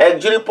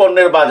 একজুড়ি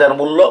পণ্যের বাজার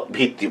মূল্য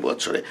ভিত্তি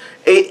বছরে।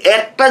 এই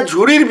একটা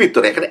ঝুড়ির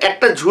ভিতরে, এখানে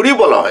একটা ঝুড়ি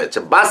বলা হয়েছে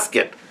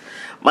বাস্কেট,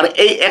 মানে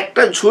এই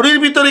একটা ঝুড়ির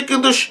ভিতরে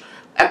কিন্তু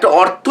একটা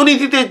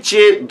অর্থনীতিতে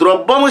যে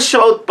দ্রব্যাংশ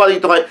সেবা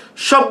উৎপাদিত হয়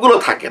সবগুলো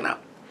থাকে না।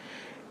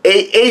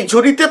 এই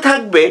ঝুড়িতে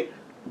থাকবে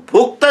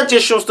ভোক্তা যে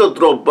সমস্ত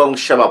দ্রব্যাংশ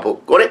সেবা ভোগ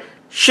করে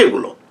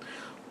সেগুলো,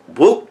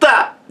 ভোক্তা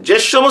যে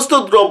সমস্ত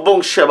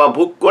দ্রব্যাংশ সেবা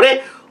ভোগ করে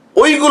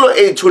ওইগুলো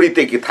এই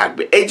ঝুড়িতে কি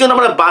থাকবে। এই জন্য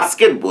আমরা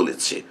বাস্কেট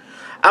বলেছি।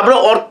 আমরা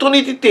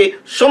অর্থনীতিতে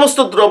সমস্ত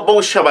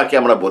দ্রব্যাংশ সেবাকে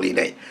আমরা বলি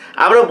নাই,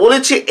 আমরা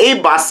বলেছি এই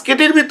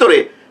বাস্কেটের ভিতরে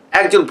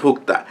একজন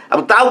ভোক্তা।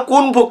 তাও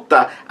কোন ভোক্তা?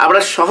 আমরা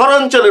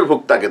শহরাঞ্চলের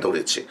ভোক্তাকে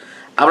ধরেছি।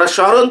 আমরা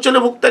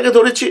শহরাঞ্চলের ভোক্তাকে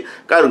ধরেছি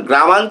কারণ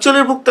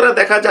গ্রামাঞ্চলের ভোক্তারা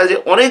দেখা যায় যে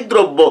অনেক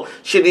দ্রব্য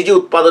সে নিজে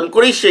উৎপাদন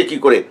করেই সে কি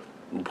করে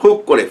ভোগ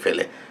করে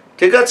ফেলে,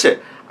 ঠিক আছে।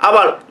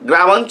 আবার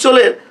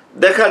গ্রামাঞ্চলের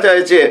দেখা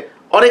যায় যে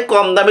অনেক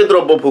কম দামে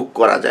দ্রব্য ভোগ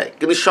করা যায়,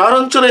 কিন্তু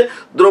শহরাঞ্চলে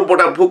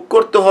দ্রব্যটা ভোগ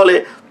করতে হলে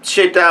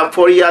সেটা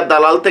ফরিয়া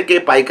দালাল থেকে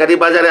পাইকারি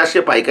বাজারে আসে,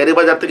 পাইকারি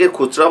বাজার থেকে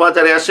খুচরা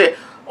বাজারে আসে,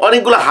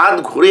 অনেকগুলো হাত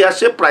ঘুরে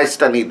আসে,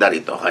 প্রাইসটা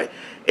নির্ধারিত হয়।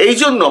 এই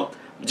জন্য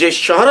যে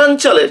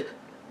শহরাঞ্চলের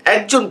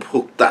একজন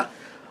ভোক্তা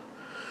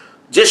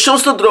যে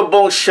সমস্ত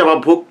দ্রব্যাংশ সেবা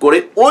ভোগ করে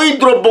ওই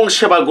দ্রব্যাংশ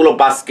সেবাগুলো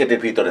বাস্কেটের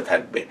ভিতরে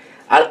থাকবে।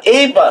 আর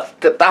এই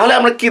তাহলে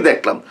আমরা কি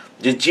দেখলাম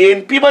যে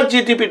জিএনপি বা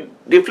জিডিপি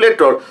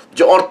ডিফ্লেটর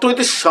যে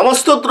অর্থনীতির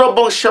সমস্ত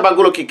দ্রব্যাংশ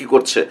সেবাগুলো কি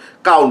করছে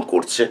কাউন্ট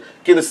করছে,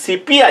 কিন্তু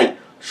সিপিআই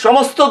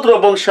সমস্ত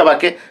দ্রব্যাংশ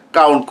সেবাকে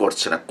কাউন্ট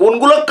করছে না।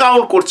 কোনগুলো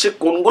কাউন্ট করছে,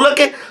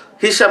 কোনগুলোকে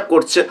হিসাব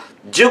করছে?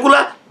 যেগুলা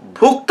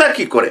ভোক্তা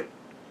কি করে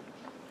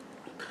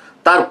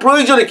তার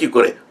প্রয়োজনে কি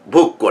করে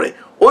ভোগ করে,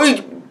 ওই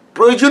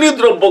প্রয়োজনীয়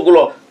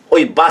দ্রব্যগুলো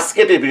ওই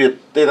বাস্কেটের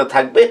ভিতরে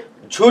থাকবে,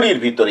 ঝুড়ির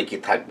ভিতরে কি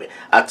থাকবে।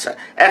 আচ্ছা,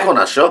 এখন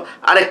আসো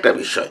আরেকটা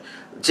বিষয়,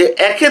 যে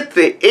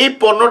এক্ষেত্রে এই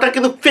পণ্যটা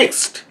কিন্তু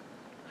ফিক্সড,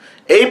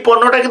 এই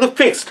পণ্যটা কিন্তু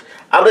ফিক্সড।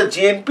 আমরা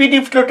জিএনপি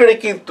ডিফ্লেটরে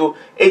কিন্তু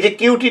এই যে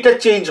কিউটিটা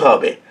চেঞ্জ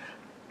হবে,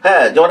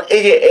 হ্যাঁ, যেমন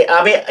এই যে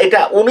আমি এটা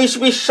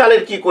 19-20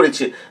 সালের কি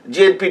করেছি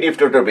জিএনপি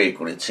ডিফ্লেটর বের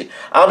করেছি।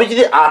 আমি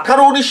যদি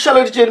 18-19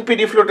 সালের জিএনপি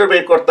ডিফ্লেটর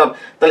বের করতাম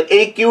তাহলে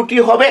এই কিউটি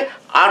হবে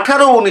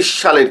 18-19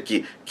 সালের কি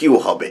কিউ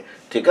হবে,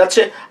 ঠিক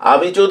আছে।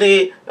 আমি যদি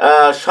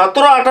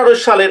 17-18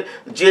 সালের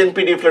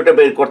জিএনপি ডিফ্লেটর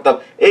বের করতাম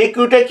এই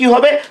কিউটা কি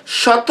হবে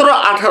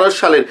 17-18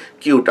 সালের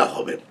কিউটা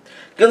হবে।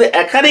 কিন্তু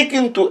এখানে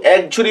কিন্তু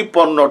এক ঝুড়ি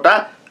পণ্যটা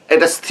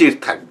এটা স্থির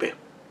থাকবে,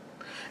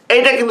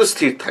 এইটা কিন্তু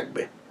স্থির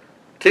থাকবে,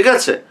 ঠিক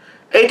আছে,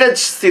 এইটা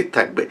স্থির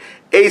থাকবে।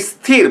 এই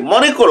স্থির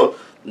মনে করো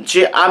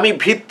যে আমি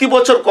ভিত্তি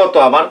বছর কত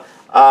আমার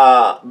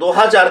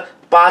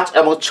 2005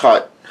 এবং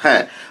 6,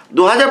 হ্যাঁ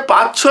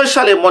 2005-6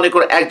 সালে মনে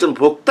করো একজন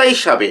ভোক্তা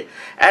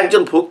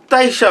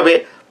হিসাবে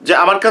যে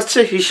আমার কাছে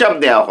হিসাব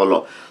নেওয়া হলো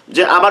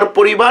যে আমার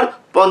পরিবার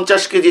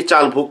 50 কেজি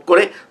চাল ভোগ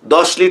করে,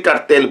 10 লিটার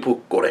তেল ভোগ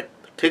করে,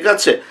 ঠিক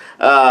আছে,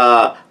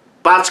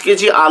 5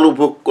 কেজি আলু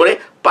ভোগ করে,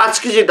 5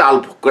 কেজি ডাল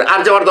ভোগ করে, আর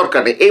যাওয়ার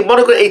দরকার নেই। এই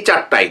মনে করো এই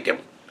 4টা আইটেম,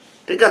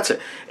 ঠিক আছে।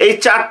 এই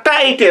 4টা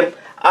আইটেম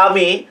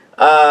আমি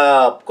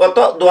কত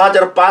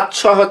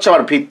 2005-6 হচ্ছে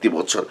আমার ভিত্তি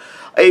বছর।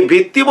 এই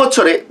ভিত্তি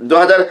বছরে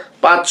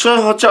 2005-6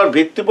 হচ্ছে আমার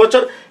ভিত্তি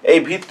বছর। এই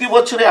ভিত্তি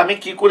বছরে আমি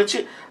কি করেছি,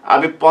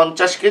 আমি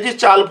 50 কেজি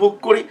চাল ভোগ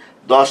করি,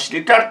 10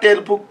 লিটার তেল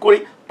ভোগ করি,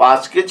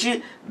 5 কেজি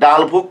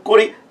ডাল ভোগ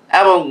করি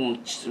এবং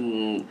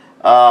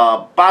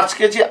 5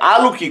 কেজি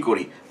আলু কি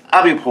করি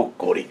আমি ভোগ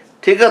করি,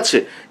 ঠিক আছে।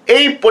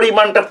 এই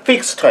পরিমাণটা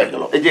ফিক্সড হয়ে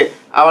গেল। এই যে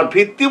আমার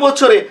ভিত্তি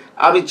বছরে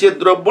আমি যে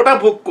দ্রব্যটা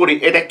ভোগ করি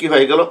এটা কি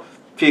হয়ে গেল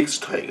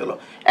ফিক্সড হয়ে গেল।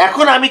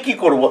 এখন আমি কি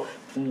করব,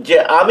 যে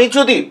আমি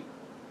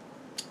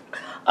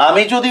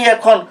যদি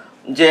এখন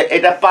যে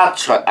এটা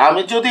 5-6,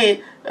 আমি যদি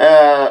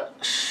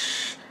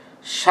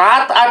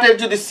 7-8-এর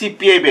যদি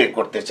সিপিআই বের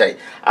করতে চাই,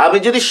 আমি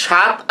যদি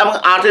 7 এবং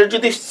 8-এর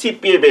যদি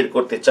সিপিআই বের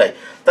করতে চাই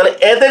তাহলে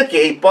এদেরকে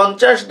এই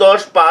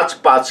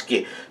 50-10-5-5-কে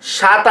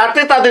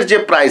 7-8-এ তাদের যে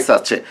প্রাইস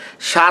আছে,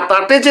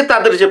 7-8-এ যে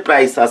তাদের যে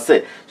প্রাইস আছে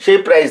সেই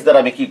প্রাইস দ্বারা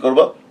আমি কি করব,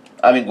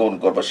 আমি গুণ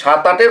করব,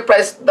 7-8-এর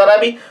প্রাইস দ্বারা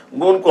আমি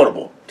গুণ করব,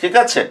 ঠিক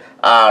আছে।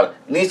 আর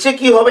নিচে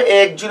কি হবে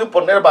এক ঝুড়ি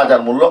পণ্যের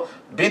বাজার মূল্য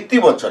ভিত্তি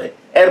বছরে।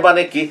 এর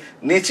মানে কি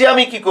নিচে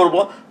আমি কি করব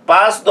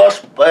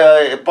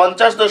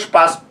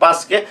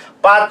 50-10-5-5-কে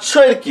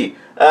 5-6-এর কি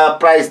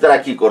প্রাইস দ্বারা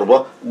কি করব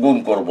গুণ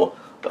করব।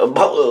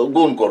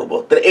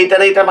 তাহলে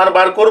এইটা মান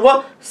বার করব,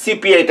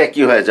 সিপিআইটা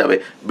কি হয়ে যাবে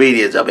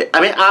বেরিয়ে যাবে।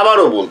 আমি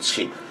আবারও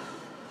বলছি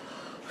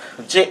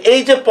যে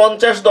এই যে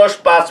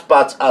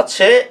 50-10-5-5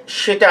 আছে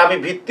সেটা আমি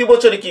ভিত্তি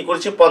বছরে কি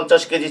করেছি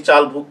 50 কেজি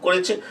চাল ভোগ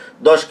করেছি,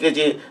 10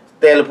 কেজি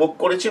তেল ভোগ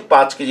করেছি,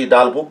 5 কেজি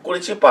ডাল ভোগ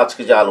করেছি, 5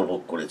 কেজি আলু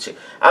ভোগ করেছি।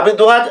 আমি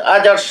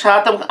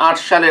 2007 এবং 8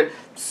 সালের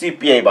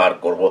সিপিআই বার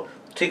করব,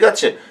 ঠিক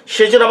আছে।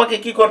 সেই জন্য আমাকে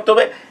কি করতে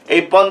হবে,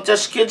 এই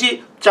 50 কেজি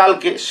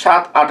চালকে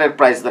 7-8-এর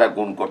প্রাইস দ্বারা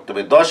গুণ করতে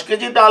হবে, 10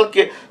 কেজি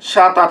ডালকে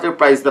 7-8-এর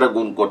প্রাইস দ্বারা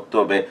গুণ করতে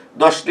হবে,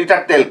 10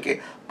 লিটার তেলকে,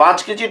 5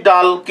 কেজি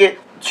ডালকে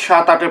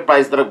 7-8-এর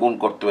প্রাইস দ্বারা গুণ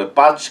করতে হবে,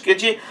 5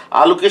 কেজি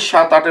আলুকে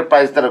 7-8-এর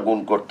প্রাইস দ্বারা গুণ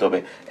করতে হবে।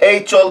 এই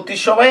চলতি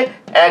সময়ে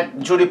এক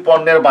ঝুড়ি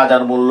পণ্যের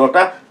বাজার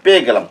মূল্যটা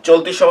পেয়ে গেলাম।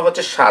 চলতি সময়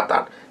হচ্ছে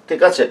 7-8,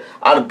 ঠিক আছে।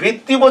 আর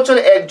ভিত্তি বছর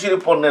এক ঝুড়ি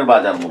পণ্যের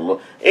বাজার মূল্য,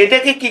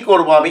 এটাকে কি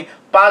করব আমি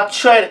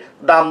 500-এর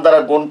দাম দ্বারা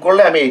গুণ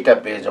করলে আমি এটা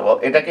পেয়ে যাব।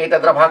 এটাকে এটা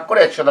দ্বারা ভাগ করে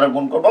 100 দ্বারা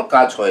গুণ করব,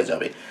 কাজ হয়ে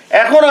যাবে।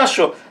 এখন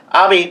আসো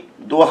আমি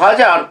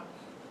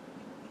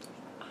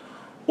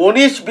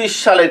 2019-20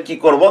 সালের কি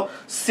করব,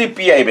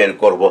 সিপিআই বের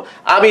করব।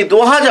 আমি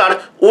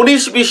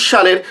 2019-20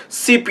 সালের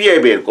সিপিআই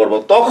বের করব।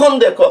 তখন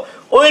দেখো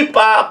ওই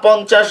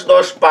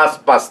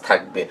 50-10-5-5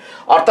 থাকবে।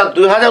 অর্থাৎ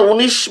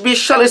 2019-20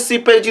 সালের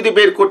সিপিআই যদি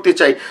বের করতে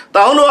চাই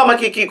তাহলেও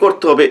আমাকে কি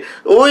করতে হবে,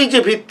 ওই যে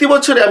ভিত্তি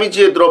বছরে আমি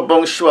যে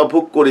দ্রব্যাংশ সেবা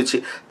ভোগ করেছি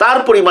তার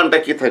পরিমাণটা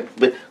কি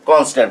থাকবে,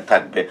 কনস্ট্যান্ট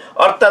থাকবে।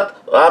 অর্থাৎ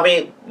আমি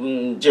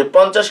যে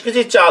 50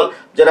 কেজি চাল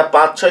যেটা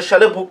 5-6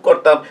 সালে ভোগ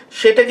করতাম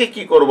সেটাকে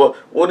কি করব,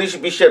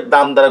 19-20-এর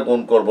দাম দ্বারা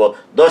গুণ করব।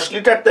 10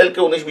 লিটার তেলকে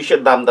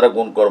 19-20-এর দাম দ্বারা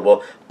গুণ করব।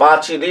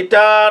 5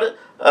 লিটার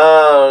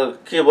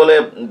কি বলে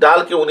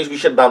ডালকে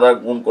 19-20-এর দাম দ্বারা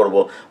গুণ করব।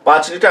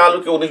 5 লিটার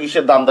আলুকে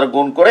 19-20-এর দাম দ্বারা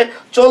গুণ করে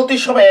চলতি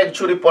সময় এক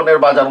ঝুড়ি পণ্যের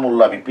বাজার মূল্য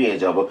আমি পেয়ে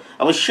যাব।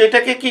 আমি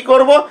সেটাকে কি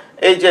করব,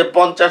 এই যে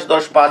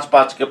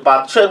 50-10-5-5-কে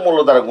 500-এর মূল্য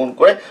দ্বারা গুণ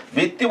করে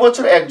ভিত্তি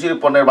বছর এক ঝুড়ি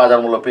পণ্যের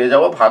বাজার মূল্য পেয়ে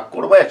যাব, ভাগ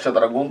করব 100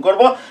 দ্বারা গুণ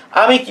করব,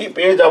 আমি কি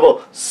পেয়ে যাব,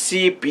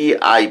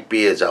 সিপিআই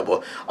পেয়ে যাব।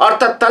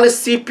 অর্থাৎ তাহলে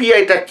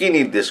সিপিআইটা কি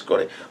নির্দেশ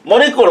করে,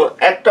 মনে করো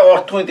একটা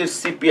অর্থনীতির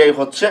সিপিআই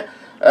হচ্ছে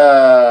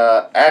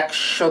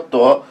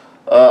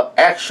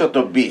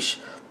 120।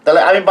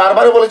 তাহলে আমি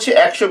বারবার বলেছি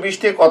 120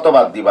 থেকে কত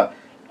বাদ দিবা,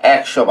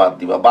 100 বাদ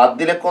দিবা। বাদ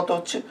দিলে কত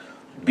হচ্ছে,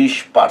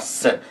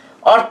 20%।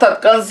 অর্থাৎ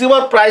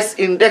কনজিউমার প্রাইস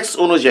ইন্ডেক্স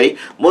অনুযায়ী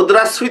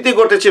মুদ্রাস্ফীতি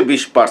ঘটেছে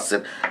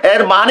 20%।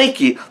 এর মানে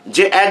কি,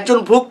 যে একজন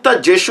ভোক্তা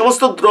যে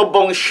সমস্ত দ্রব্য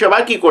সেবা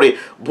কি করে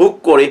ভোগ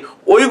করে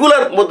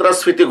ওইগুলোর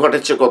মুদ্রাস্ফীতি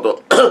ঘটেছে কত,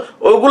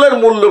 ওইগুলোর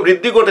মূল্য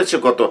বৃদ্ধি ঘটেছে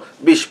কত,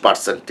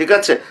 20%। ঠিক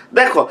আছে।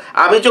 দেখো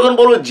আমি যখন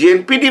বলবো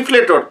জিএনপি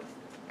ডিফ্লেটর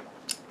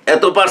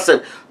এত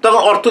পার্সেন্ট,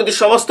 তখন অর্থনীতির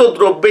সমস্ত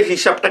দ্রব্যের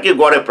হিসাবটাকে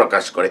গড়ে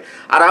প্রকাশ করে।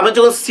 আর আমি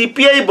যখন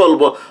সিপিআই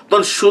বলবো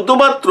তখন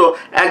শুধুমাত্র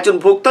একজন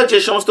ভোক্তা যে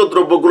সমস্ত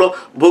দ্রব্যগুলো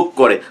ভোগ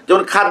করে,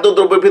 যেমন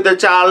খাদ্যদ্রব্যের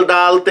ভিতরে চাল,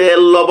 ডাল,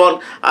 তেল, লবণ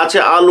আছে,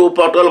 আলু,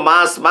 পটল,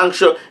 মাছ, মাংস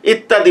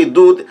ইত্যাদি,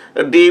 দুধ,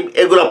 ডিম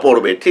এগুলো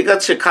পড়বে। ঠিক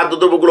আছে,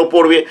 খাদ্যদ্রব্যগুলো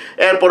পড়বে।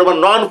 এরপর আবার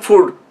নন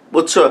ফুড,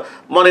 বুঝছো,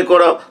 মনে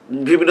করো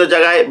বিভিন্ন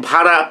জায়গায়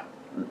ভাড়া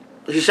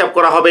হিসাব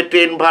করা হবে,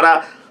 ট্রেন ভাড়া,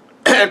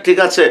 ঠিক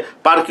আছে,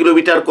 পার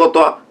কিলোমিটার কত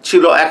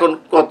ছিল, এখন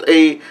কত,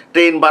 এই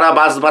ট্রেন ভাড়া,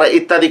 বাস ভাড়া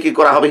ইত্যাদি কি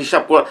করা হবে,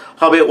 হিসাব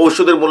হবে।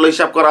 ওষুধের মূল্য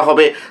হিসাব করা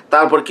হবে।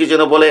 তারপর কি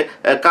যেন বলে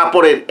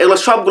কাপড়ের, এগুলো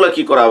সবগুলো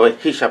কি করা হবে,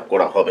 হিসাব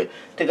করা হবে।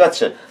 ঠিক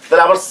আছে।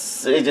 তাহলে আমার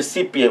এই যে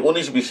সিপিআই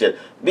 19-20-এর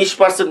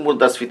 20%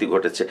 মুদ্রাস্ফীতি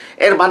ঘটেছে।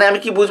 এর মানে আমি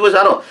কি বুঝবো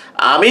জানো,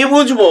 আমি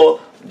বুঝবো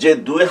যে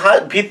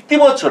ভিত্তি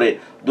বছরে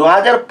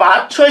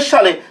 2005-06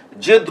 সালে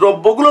যে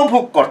দ্রব্যগুলো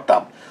ভোগ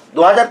করতাম,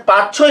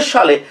 2005-06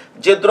 সালে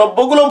যে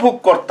দ্রব্যগুলো ভোগ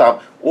করতাম,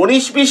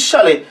 19-20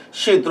 সালে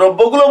সেই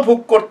দ্রব্যগুলো ভোগ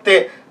করতে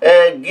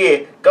গিয়ে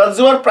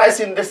কনজিউমার প্রাইস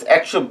ইন্ডেক্স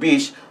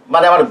 120,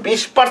 মানে আমার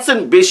 20%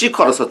 বেশি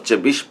খরচ হচ্ছে,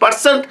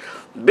 20%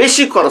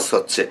 বেশি খরচ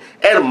হচ্ছে।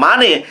 এর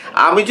মানে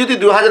আমি যদি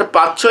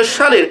 2005-06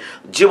 সালের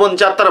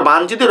জীবনযাত্রার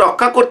মান যদি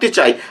রক্ষা করতে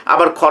চাই,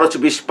 আবার খরচ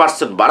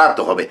 20%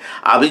 বাড়াতে হবে।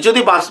 আমি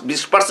যদি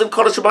 20%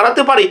 খরচ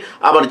বাড়াতে পারি,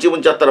 আবার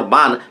জীবনযাত্রার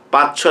মান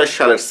 5-06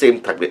 সালের সেম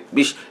থাকবে।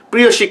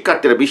 প্রিয়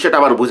শিক্ষার্থীরা, বিষয়টা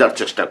আবার বোঝার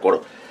চেষ্টা করো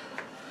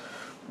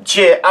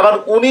যে আবার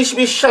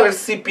 19-20 সালের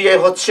সিপিআই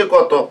হচ্ছে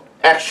কত,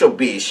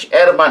 120।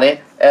 এর মানে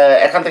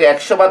এখান থেকে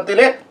 100 বাদ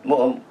দিলে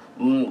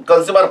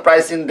কনজিউমার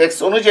প্রাইস ইন্ডেক্স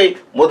অনুযায়ী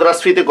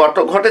মুদ্রাস্ফীতি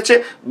ঘটেছে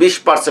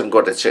 20%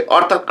 ঘটেছে।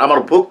 অর্থাৎ আমার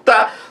ভোক্তা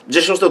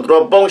যে সমস্ত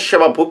দ্রব্য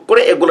সেবা ভোগ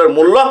করে এগুলোর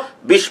মূল্য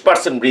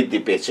 20% বৃদ্ধি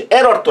পেয়েছে।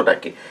 এর অর্থটা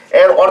কি,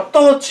 এর অর্থ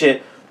হচ্ছে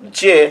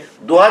যে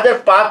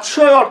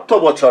 2005-06 অর্থ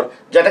বছর,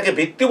 যেটাকে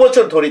ভিত্তি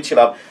বছর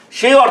ধরেছিলাম,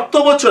 সেই অর্থ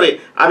বছরে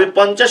আমি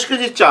 50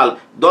 কেজি চাল,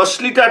 10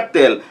 লিটার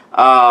তেল,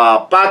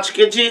 5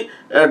 কেজি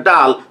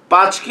ডাল,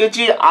 5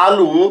 কেজি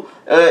আলু,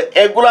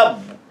 এগুলা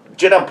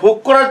যেটা ভোগ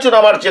করার জন্য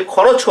আমার যে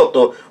খরচ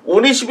হতো,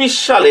 19-20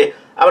 সালে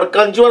আমার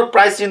কনজিউমার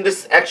প্রাইস ইন্ডেক্স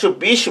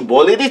 120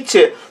 বলে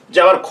দিচ্ছে যে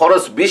আমার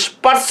খরচ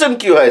 20%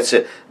 কি হয়েছে,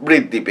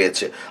 বৃদ্ধি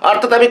পেয়েছে।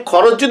 অর্থাৎ আমি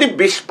খরচ যদি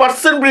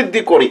 20%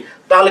 বৃদ্ধি করি,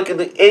 তাহলে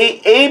কিন্তু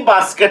এই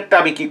বাস্কেটটা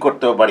আমি কি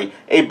করতে পারি,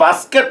 এই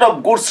বাস্কেট অফ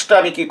গুডসটা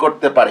আমি কি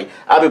করতে পারি,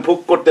 আমি ভোগ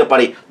করতে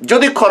পারি,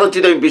 যদি খরচ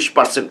যদি আমি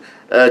 20%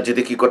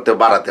 যদি কি করতে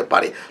বাড়াতে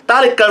পারি।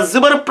 তাহলে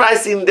কনজিউমার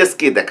প্রাইস ইন্ডেক্স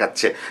কি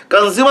দেখাচ্ছে,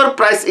 কনজিউমার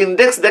প্রাইস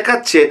ইন্ডেক্স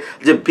দেখাচ্ছে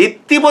যে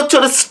ভিত্তি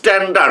বছরের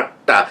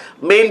স্ট্যান্ডার্ডটা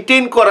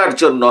মেনটেন করার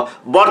জন্য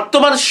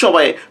বর্তমান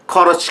সময়ে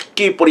খরচ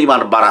কি পরিমাণ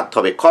বাড়াতে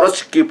হবে, খরচ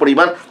কি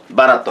পরিমাণ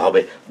বাড়াতে হবে।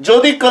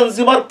 যদি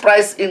কনজিউমার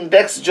প্রাইস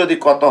ইন্ডেক্স যদি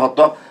কত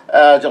হতো,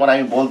 যেমন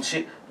আমি বলছি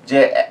যে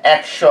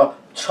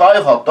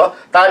 106 হতো,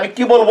 তা আমি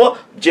কি বলবো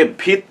যে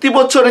ভিত্তি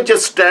বছরের যে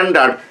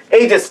স্ট্যান্ডার্ড,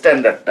 এই যে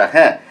স্ট্যান্ডার্ডটা,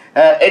 হ্যাঁ,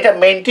 এটা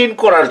মেনটেন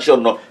করার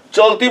জন্য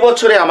চলতি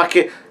বছরে আমাকে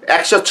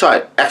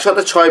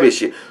 106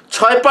 বেশি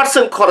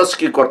 6% খরচ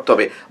কি করতে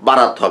হবে,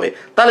 বাড়াতে হবে।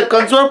 তাহলে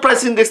কনজিউমার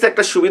প্রাইস ইন্ডেক্সে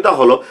একটা সুবিধা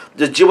হলো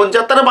যে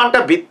জীবনযাত্রার মানটা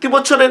ভিত্তি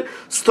বছরের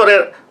স্তরে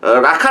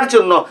রাখার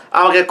জন্য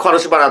আমাকে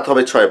খরচ বাড়াতে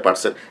হবে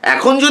 6%।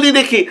 এখন যদি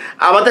দেখি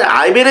আমাদের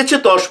আয় বেড়েছে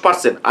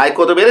 10%, আয়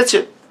কত বেড়েছে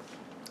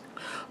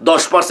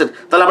 10%,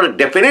 তাহলে আমরা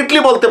ডেফিনেটলি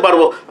বলতে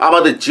পারবো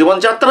আমাদের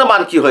জীবনযাত্রার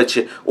মান কি হয়েছে,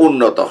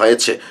 উন্নত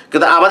হয়েছে।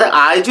 কিন্তু আমাদের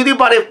আয় যদি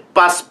বাড়ে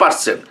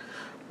 5%,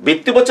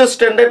 ভিত্তি বছর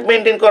স্ট্যান্ডার্ড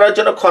মেনটেন করার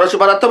জন্য খরচ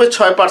বাড়াতে হবে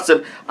 6%,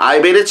 আয়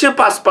বেড়েছে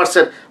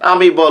 5%,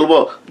 আমি বলবো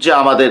যে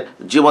আমাদের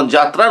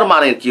জীবনযাত্রার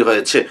মানের কি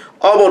হয়েছে,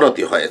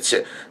 অবনতি হয়েছে।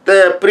 তো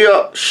প্রিয়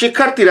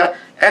শিক্ষার্থীরা,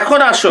 এখন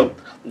আসো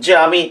যে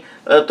আমি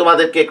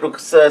তোমাদেরকে একটু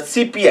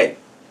সিপিআই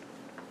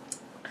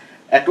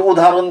একটা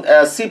উদাহরণ,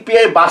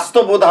 সিপিআই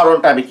বাস্তব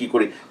উদাহরণটা আমি কি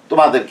করি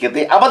তোমাদেরকে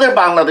দিই। আমাদের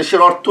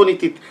বাংলাদেশের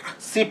অর্থনীতি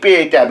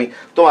সিপিআইটা আমি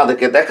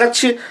তোমাদেরকে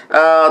দেখাচ্ছি।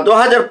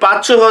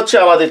 2005 হচ্ছে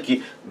আমাদের কি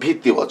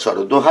ভিত্তি বছর,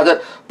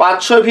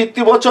 2005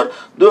 ভিত্তি বছর।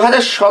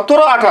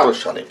 2017-18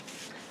 সালে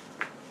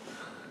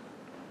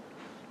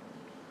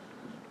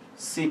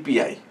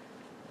সিপিআই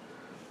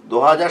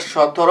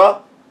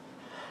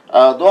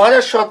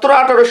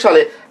 2017-18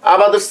 সালে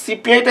আমাদের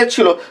সিপিআইটা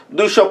ছিল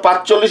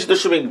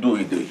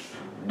 245.22,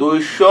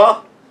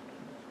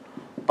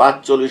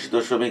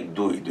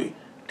 245.22,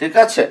 ঠিক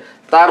আছে।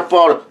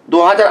 তারপর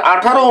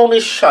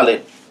 2018-19 সালে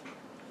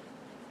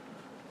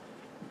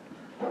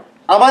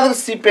আমাদের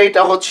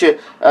সিপিআইটা হচ্ছে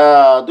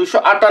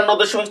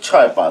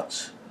 258.65,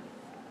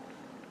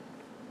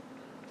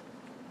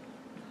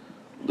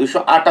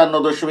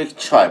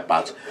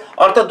 258.65,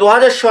 অর্থাৎ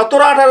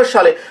 2017-18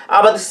 সালে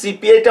আমাদের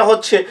সিপিআইটা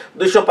হচ্ছে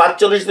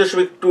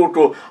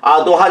 245.22, আর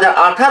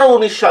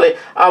 2018-19 সালে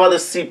আমাদের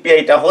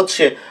সিপিআইটা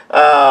হচ্ছে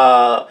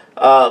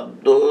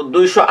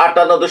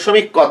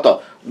 258 কত,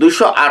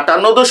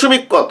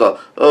 258 কত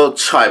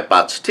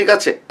 65, ঠিক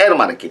আছে। এর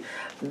মানে কি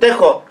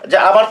দেখো যে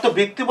আমার তো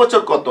ভিত্তি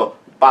বছর কত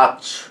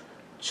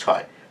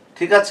 5-6,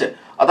 ঠিক আছে।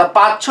 অর্থাৎ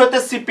 5-6তে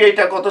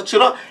সিপিআইটা কত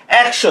ছিল,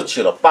 100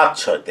 ছিল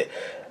 5-6তে।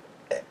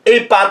 এই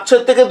 5-6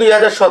 থেকে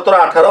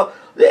 2017-18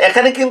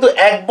 এখানে কিন্তু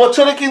এক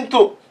বছরে কিন্তু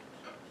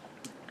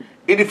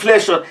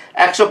ইনফ্লেশন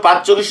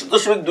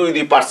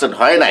 145.22%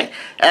 হয় নাই,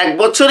 এক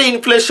বছরে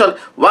ইনফ্লেশন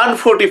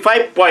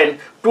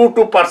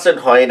 145.22%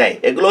 হয় নাই।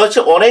 এগুলো হচ্ছে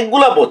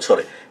অনেকগুলা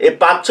বছরে, এই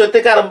 5-6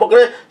 থেকে আরম্ভ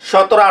করে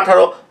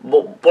 17-18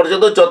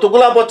 পর্যন্ত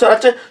যতগুলা বছর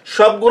আছে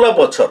সবগুলা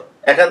বছর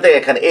এখান থেকে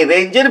এখানে এই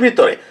রেঞ্জের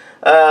ভিতরে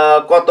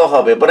কত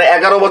হবে, মানে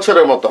 11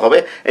 বছরের মতো হবে।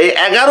 এই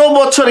 11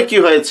 বছরে কি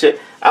হয়েছে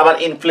আমার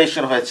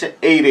ইনফ্লেশন হয়েছে,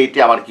 এই রেটে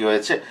আমার কি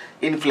হয়েছে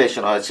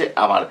ইনফ্লেশন হয়েছে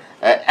আমার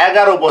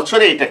 11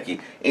 বছরে এটা কি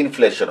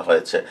ইনফ্লেশন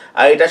হয়েছে।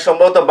 আর এটা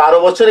সম্ভবত 12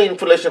 বছরে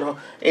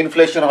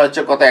ইনফ্লেশন হয়েছে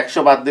কত,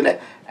 100 বাদ দিলে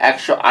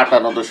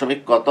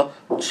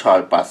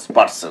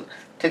 158.65%,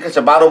 ঠিক আছে।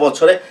 12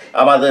 বছরে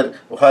আমাদের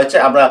হয়েছে।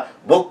 আমরা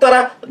ভোক্তারা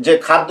যে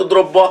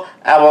খাদ্যদ্রব্য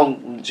এবং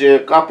যে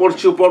কাপড়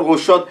চোপড়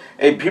ঔষধ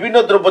এই বিভিন্ন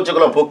দ্রব্য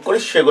যেগুলো ভোগ করি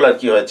সেগুলোর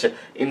কি হয়েছে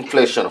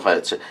ইনফ্লেশন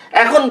হয়েছে।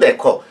 এখন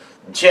দেখো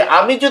যে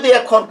আমি যদি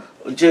এখন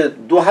যে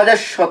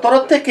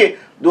 2017 থেকে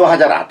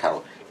 2018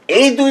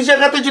 এই দুই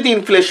জায়গাতে যদি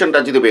ইনফ্লেশনটা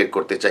যদি বের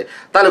করতে চাই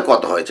তাহলে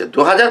কত হয়েছে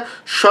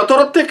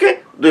 2017 থেকে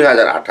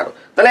 2018,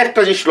 তাহলে একটা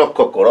জিনিস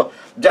লক্ষ্য করো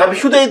যে আমি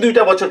শুধু এই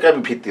দুইটা বছরকে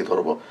আমি ভিত্তি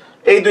ধরবো,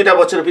 এই দুইটা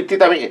বছরের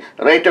ভিত্তিতে আমি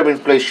রেট অফ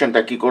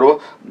ইনফ্লেশনটা কি করব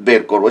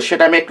বের করব,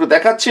 সেটা আমি একটু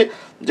দেখাচ্ছি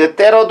যে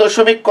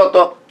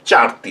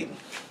 13.43।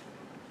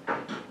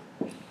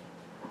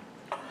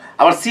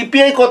 আমার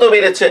সিপিআই কত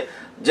বেড়েছে,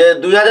 যে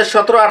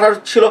 2017-18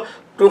 ছিল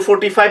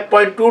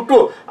 245.22,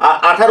 আর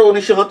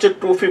 18-19 হচ্ছে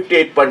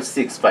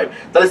 258.65,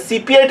 তাহলে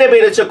সিপিআইটা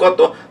বেড়েছে কত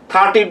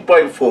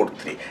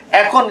 13.43।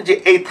 এখন যে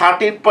এই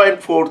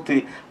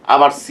 13.43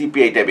 আবার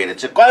সিপিআইটা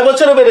বেড়েছে কয়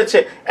বছরে বেড়েছে,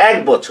 এক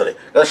বছরে।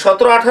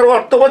 17-18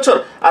 অর্থ বছর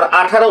আর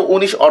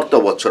 18-19 অর্থ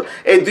বছর,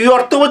 এই দুই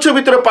অর্থ বছর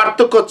ভিতরে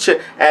পার্থক্য হচ্ছে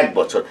এক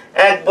বছর,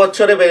 এক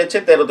বছরে বেড়েছে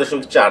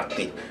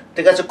 13.43,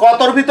 ঠিক আছে।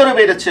 কতর ভিতরে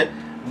বেড়েছে,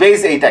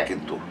 বেস এইটা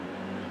কিন্তু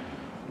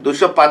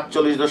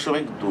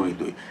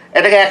 245.22,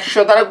 এটাকে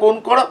 100 দ্বারা গুণ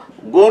করো,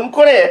 গুণ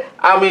করে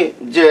আমি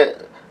যে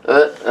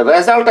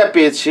রেজাল্টটা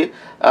পেয়েছি,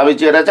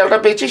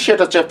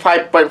 সেটা হচ্ছে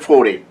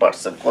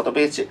 5.48%। কত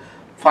পেয়েছি,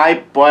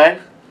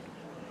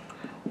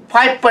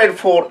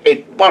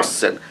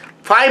 5.48%,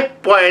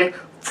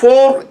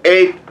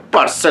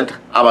 5.48%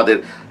 আমাদের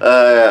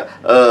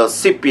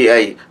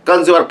সিপিআই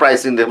কনজিউমার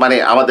প্রাইস ইন্ডেক্স মানে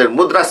আমাদের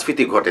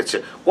মুদ্রাস্ফীতি ঘটেছে।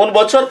 কোন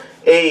বছর,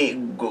 এই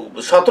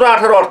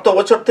 17-18 অর্থ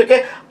বছর থেকে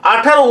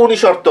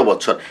 18-19 অর্থ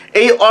বছর,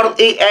 এই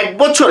এক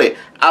বছরে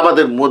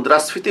আমাদের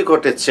মুদ্রাস্ফীতি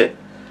ঘটেছে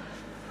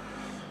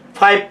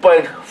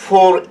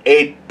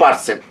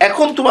 5.48%।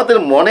 এখন তোমাদের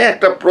মনে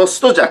একটা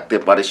প্রশ্ন জাগতে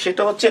পারে,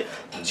 সেটা হচ্ছে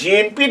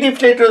জিএনপি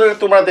ডিফ্লেটরে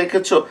তোমরা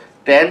দেখেছো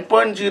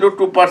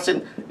 10.02%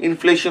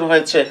 ইনফ্লেশন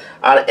হয়েছে,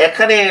 আর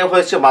এখানে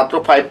হয়েছে মাত্র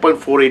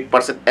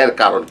 5.48%। এর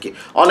কারণ কি?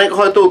 অনেক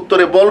হয়তো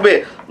উত্তরে বলবে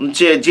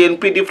যে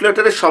জিএনপি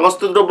ডিফ্লেটরের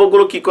সমস্ত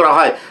দ্রব্যগুলো কি করা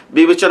হয়,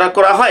 বিবেচনা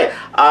করা হয়,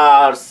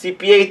 আর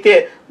সিপিআইতে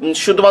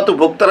শুধুমাত্র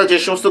ভোক্তারা যে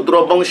সমস্ত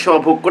দ্রব্যাংশ সেবা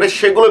ভোগ করে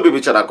সেগুলো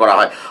বিবেচনা করা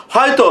হয়।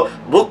 হয়তো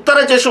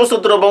ভোক্তারা যে সমস্ত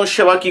দ্রব্যাংশ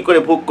সেবা কি করে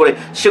ভোগ করে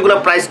সেগুলো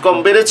প্রাইস কম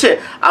বেড়েছে,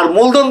 আর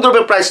মূলধন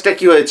দ্রব্যের প্রাইসটা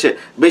কি হয়েছে,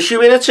 বেশি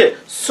বেড়েছে,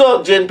 সো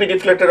জিএনপি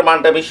ডিফ্লেটরের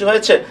মানটা বেশি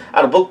হয়েছে।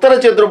 আর ভোক্তারা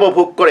যে দ্রব্য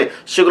ভোগ করে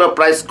সেগুলো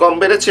প্রাইস কম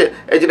বেড়েছে,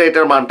 এই জন্য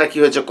এটার মানটা কি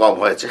হয়েছে, কম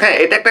হয়েছে। হ্যাঁ,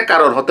 এটা একটা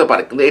কারণ হতে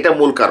পারে, কিন্তু এটা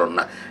মূল কারণ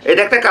না।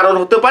 এটা একটা কারণ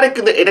হতে পারে,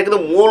 কিন্তু এটা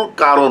কিন্তু মূল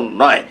কারণ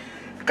নয়।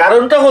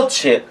 কারণটা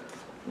হচ্ছে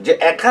যে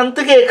এখান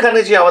থেকে এখানে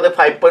যে আমাদের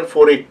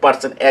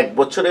 5.48% এক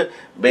বছরে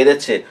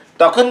বেড়েছে,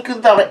 তখন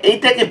কিন্তু আমরা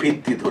এইটাকে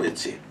ভিত্তি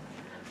ধরেছি।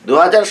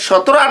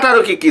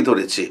 2017-18 কি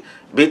ধরেছি,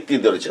 ভিত্তি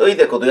ধরেছি। ওই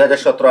দেখো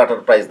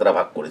 2017-18 প্রাইস দ্বারা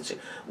ভাগ করেছি,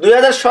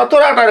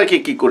 2017-18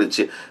 কি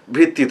করেছি,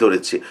 ভিত্তি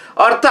ধরেছি।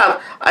 অর্থাৎ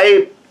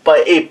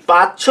এই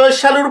 5-6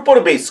 সালের উপর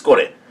বেস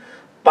করে,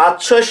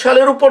 5-6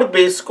 সালের উপর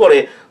বেস করে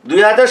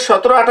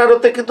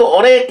 2017-18-তে কিন্তু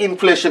অনেক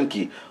ইনফ্লেশন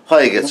কি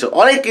হয়ে গেছে,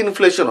 অনেক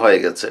ইনফ্লেশন হয়ে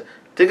গেছে।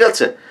 ঠিক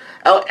আছে,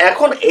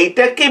 এখন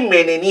এইটাকে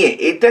মেনে নিয়ে,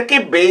 এইটাকে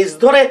বেস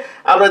ধরে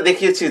আমরা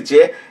দেখিয়েছি যে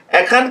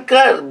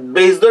এখানকার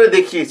বেস ধরে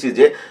দেখিয়েছি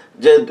যে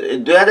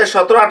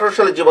 2017-18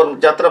 সালে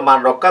জীবনযাত্রার মান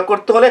রক্ষা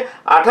করতে হলে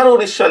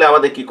 18-19 সালে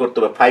আমাদের কি করতে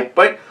হবে,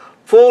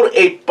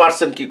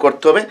 5.48% কি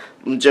করতে হবে,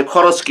 যে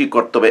খরচ কি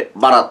করতে হবে,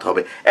 বাড়াতে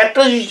হবে।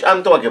 একটা জিনিস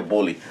আমি তোমাকে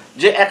বলি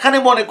যে এখানে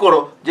মনে করো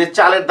যে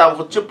চালের দাম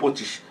হচ্ছে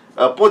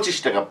 25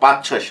 টাকা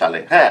 5-6 সালে,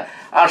 হ্যাঁ,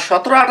 আর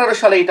 17-18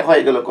 সালে এটা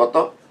হয়ে গেল কত,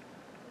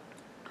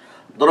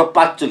 ধরো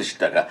 45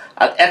 টাকা,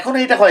 আর এখন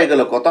এটা হয়ে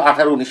গেল কত,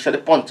 18-19 সালে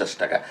 50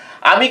 টাকা।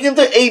 আমি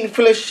কিন্তু এই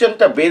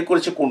ইনফ্লেশনটা বের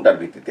করেছি কোনটার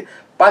ভিত্তিতে,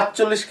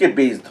 45-কে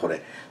বেস ধরে।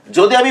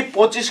 যদি আমি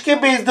 25-কে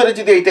বেস ধরে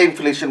যদি এইটা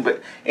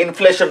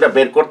ইনফ্লেশনটা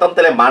বের করতাম,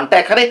 তাহলে মানটা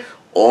এখানে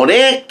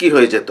অনেক কি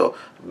হয়ে যেত,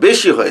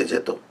 বেশি হয়ে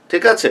যেত।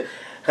 ঠিক আছে,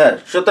 হ্যাঁ,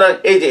 সুতরাং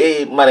এই যে এই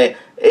মানে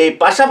এই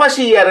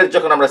পাশাপাশি ইয়ারের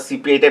যখন আমরা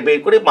সিপিআইটা বের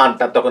করি,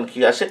 মানটা তখন কি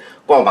আসে,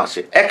 কম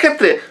আসে।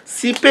 এক্ষেত্রে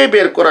সিপিআই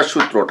বের করার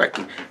সূত্রটা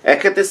কি,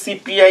 এক্ষেত্রে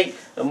সিপিআই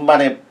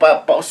মানে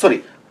সরি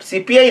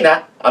সিপিআই না,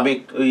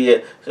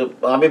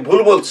 আমি ভুল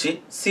বলছি,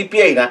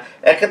 সিপিআই না,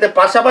 এক্ষেত্রে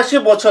পাশাপাশি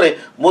বছরে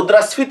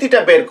মুদ্রাস্ফীতিটা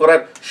বের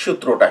করার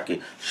সূত্রটা কি,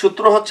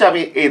 সূত্র হচ্ছে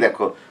আমি এই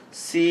দেখো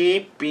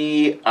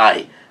সিপিআই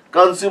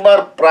কনজিউমার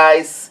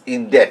প্রাইস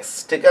ইন্ডেক্স,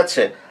 ঠিক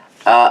আছে,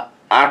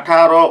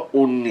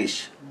 18-19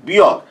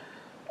 বিয়োগ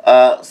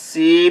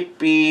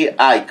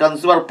সিপিআই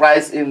কনজিউমার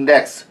প্রাইস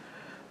ইন্ডেক্স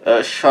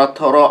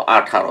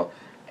 17-18,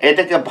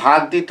 এটাকে ভাগ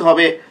দিতে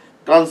হবে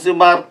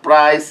কনজিউমার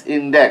প্রাইস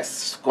ইন্ডেক্স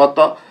কত,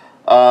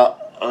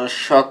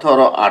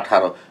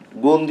 17-18,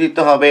 গুণ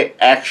দিতে হবে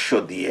 100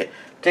 দিয়ে।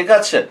 ঠিক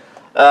আছে,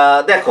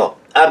 দেখো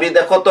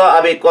দেখো তো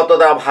আমি কত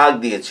দ্বারা ভাগ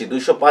দিয়েছি,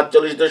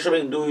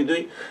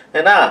 245.22,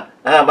 না,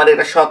 হ্যাঁ, মানে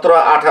এটা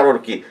 17-18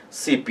 কি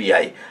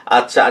সিপিআই।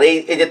 আচ্ছা, আর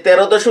এই যে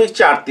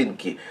 13.43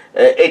 কি,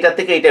 এইটা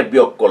থেকে এইটা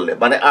বিয়োগ করলে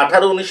মানে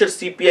 18-19-এর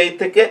সিপিআই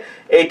থেকে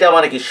এইটা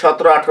মানে কি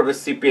 17-18-এর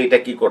সিপিআইটা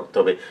কি করতে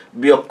হবে,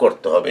 বিয়োগ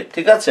করতে হবে।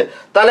 ঠিক আছে,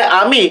 তাহলে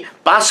আমি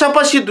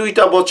পাশাপাশি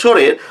দুইটা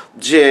বছরের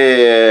যে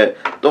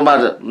তোমার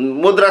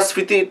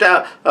মুদ্রাস্ফীতিটা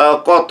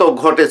কত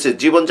ঘটেছে,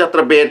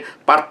 জীবনযাত্রা ব্যয়ের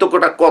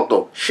পার্থক্যটা কত,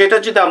 সেটা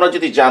যদি আমরা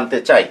জানতে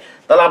চাই,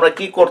 তাহলে আমরা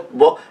কি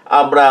করব,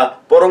 আমরা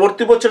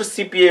পরবর্তী বছর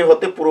সিপিআই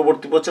হতে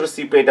পূর্ববর্তী বছর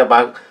সিপিআইটা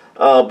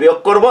বিয়োগ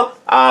করব,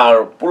 আর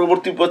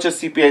পূর্ববর্তী বছর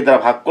সিপিআই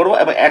দ্বারা ভাগ করব,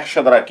 এবং 100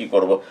 দ্বারা কি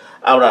করব,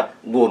 আমরা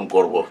গুণ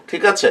করব।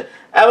 ঠিক আছে,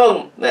 এবং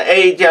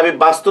এই যে আমি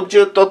বাস্তব যে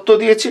তথ্য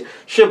দিয়েছি,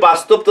 সে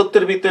বাস্তব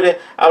তথ্যের ভিতরে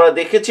আমরা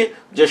দেখেছি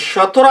যে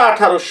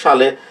 17-18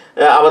 সালে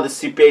আমাদের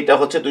সিপিআইটা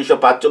হচ্ছে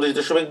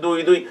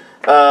 245.22,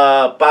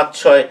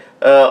 5-6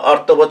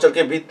 অর্থ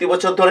বছরকে ভিত্তি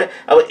বছর ধরে,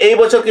 এবং এই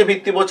বছরকে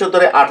ভিত্তি বছর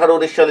ধরে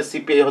 18-19 সালে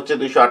সিপিআই হচ্ছে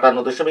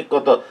 258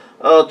 কত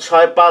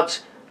 65।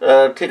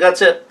 ঠিক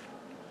আছে,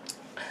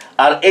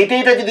 আর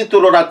এইটা যদি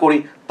তুলনা করি,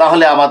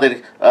 তাহলে আমাদের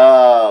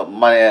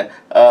মানে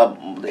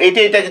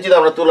এইটাকে যদি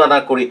আমরা তুলনা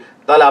করি,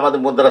 তাহলে আমাদের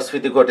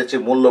মুদ্রাস্ফীতি ঘটেছে,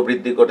 মূল্য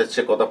বৃদ্ধি ঘটেছে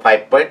কত,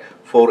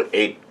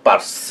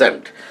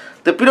 5.48%।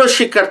 তো প্রিয়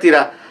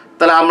শিক্ষার্থীরা,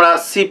 তাহলে আমরা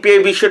সিপিআই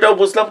বিষয়টাও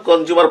বুঝলাম,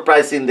 কনজিউমার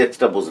প্রাইস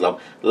ইন্ডেক্সটা বুঝলাম।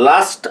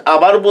 লাস্ট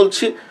আবার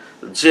বলছি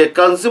যে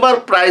কনজিউমার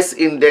প্রাইস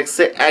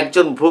ইন্ডেক্সে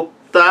একজন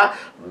ভোক্তা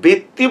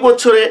ভিত্তি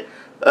বছরে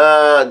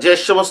যে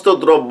সমস্ত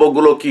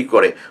দ্রব্যগুলো কি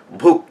করে,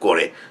 ভোগ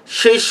করে,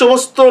 সেই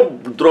সমস্ত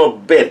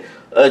দ্রব্যের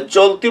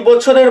চলতি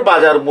বছরের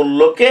বাজার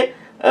মূল্যকে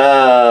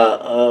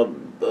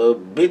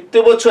ভিত্তি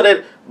বছরের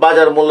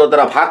বাজার মূল্য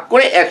দ্বারা ভাগ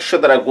করে 100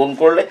 দ্বারা গুণ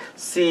করলে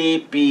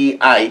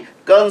সিপিআই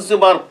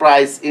কনজিউমার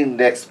প্রাইস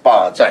ইন্ডেক্স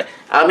পাওয়া যায়।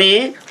 আমি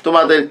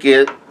তোমাদেরকে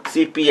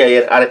সিপিআই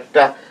এর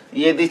আরেকটা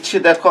দিচ্ছি,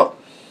 দেখো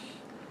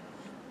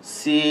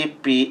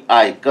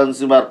সিপিআই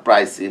কনজিউমার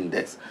প্রাইস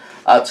ইন্ডেক্স।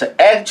 আচ্ছা,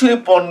 এক ঝুড়ি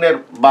পণ্যের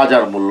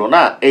বাজার মূল্য,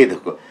 না, এই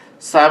দেখো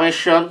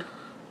summation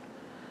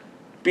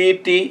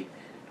PT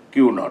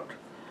Q not,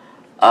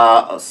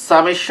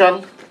 summation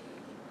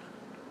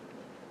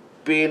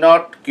P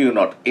naught Q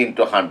not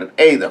into 100।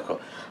 এই দেখো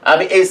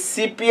আমি এই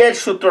সিপিআই এর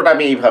সূত্রটা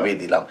আমি এইভাবেই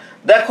দিলাম।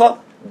 দেখো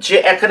যে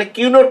এখানে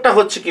কিউ নোটটা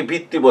হচ্ছে কি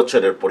ভিত্তি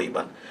বছরের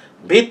পরিমাণ,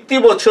 ভিত্তি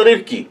বছরের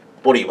কি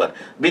পরিমাণ,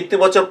 ভিত্তি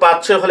বছর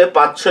 5-6 হলে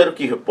 5-6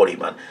 কি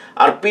পরিমাণ,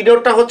 আর পি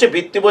নোটটা হচ্ছে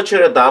ভিত্তি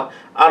বছরের দাম,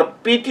 আর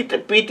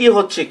পিটি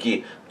হচ্ছে কি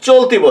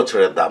চলতি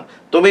বছরের দাম।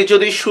 তুমি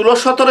যদি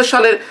 16-17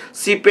 সালের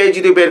সিপিআই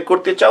যদি বের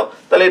করতে চাও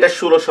তাহলে এটা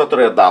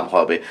 16-17 দাম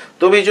হবে।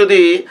 তুমি যদি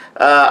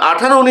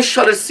 18-19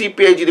 সালের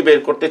সিপিআই যদি বের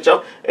করতে চাও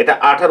এটা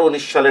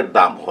 18-19 সালের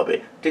দাম হবে।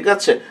 ঠিক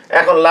আছে,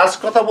 এখন লাস্ট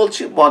কথা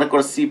বলছি, মনে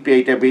করো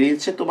সিপিআইটা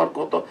বেরিয়েছে তোমার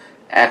কত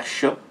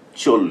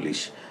 140,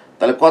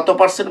 তাহলে কত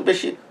পার্সেন্ট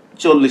বেশি?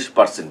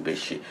 40%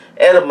 বেশি।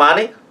 এর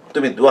মানে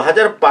তুমি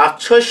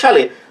 2005-6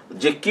 সালে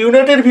যে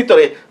কিউনেটের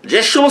ভিতরে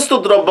যে সমস্ত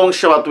দ্রব্যাংশ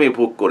সেবা তুমি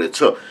ভোগ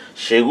করেছো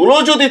সেগুলো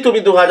যদি তুমি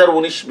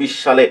 2019-20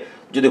 সালে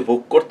যদি ভোগ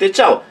করতে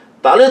চাও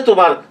তাহলে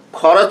তোমার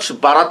খরচ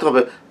বাড়াতে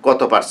হবে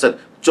কত পার্সেন্ট?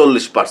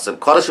 40%।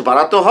 খরচ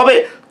বাড়াতে হবে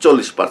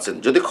 40%।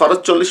 যদি খরচ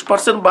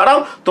 40% বাড়াও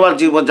তোমার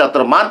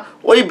জীবনযাত্রার মান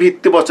ওই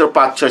ভিত্তি বছর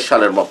 5-6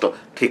 সালের মতো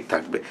ঠিক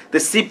থাকবে। তো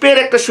সিপের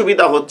একটা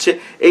সুবিধা হচ্ছে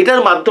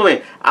এইটার মাধ্যমে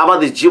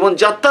আমাদের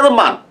জীবনযাত্রার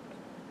মান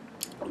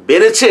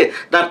বেড়েছে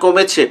না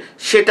কমেছে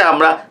সেটা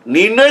আমরা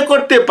নির্ণয়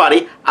করতে পারি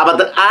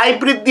আমাদের আয়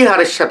বৃদ্ধি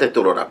হারের সাথে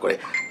তুলনা করে,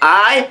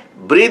 আয়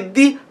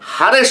বৃদ্ধি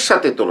হারের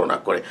সাথে তুলনা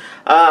করে।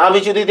 আমি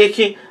যদি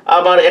দেখি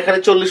আমার এখানে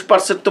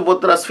 40% তো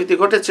মুদ্রাস্ফীতি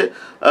ঘটেছে,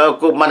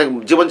 মানে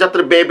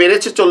জীবনযাত্রার ব্যয়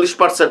বেড়েছে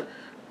 40%।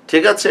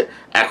 ঠিক আছে,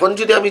 এখন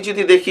যদি আমি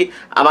দেখি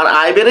আমার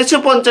আয় বেড়েছে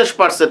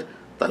 50%,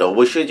 তাহলে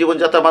অবশ্যই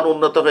জীবনযাত্রার মান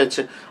উন্নত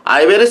হয়েছে।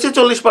 আয় বেড়েছে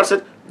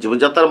 40%,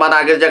 জীবনযাত্রার মান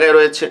আগের জায়গায়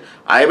রয়েছে।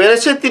 আয়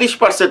বেড়েছে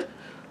 30%,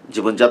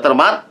 জীবনযাত্রার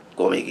মান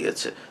কমে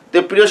গিয়েছে। তো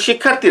প্রিয়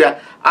শিক্ষার্থীরা,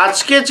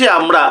 আজকে যে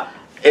আমরা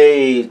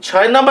এই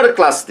 6 নম্বর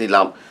ক্লাস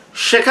নিলাম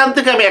সেখান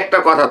থেকে আমি একটা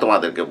কথা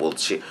তোমাদেরকে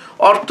বলছি,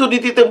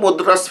 অর্থনীতিতে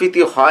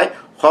মুদ্রাস্ফীতি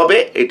হবে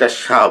এটা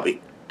স্বাভাবিক।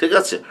 ঠিক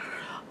আছে,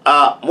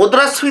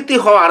 মুদ্রাস্ফীতি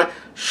হওয়ার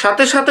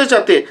সাথে সাথে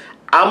যাতে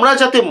আমরা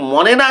যাতে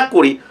মনে না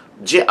করি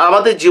যে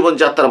আমাদের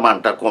জীবনযাত্রার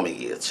মানটা কমে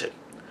গিয়েছে,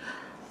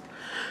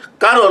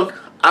 কারণ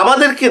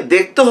আমাদেরকে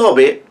দেখতে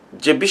হবে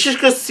যে বিশেষ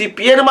করে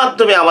সিপিআই এর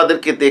মাধ্যমে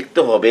আমাদেরকে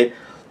দেখতে হবে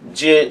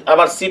যে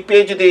আমার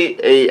সিপিআই যদি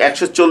এই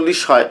 140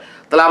 হয়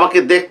তাহলে আমাকে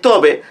দেখতে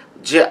হবে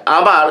যে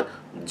আমার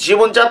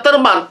জীবনযাত্রার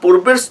মান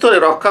পূর্বের স্তরে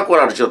রক্ষা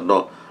করার জন্য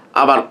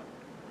আমার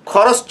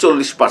খরচ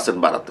 40%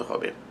 বাড়াতে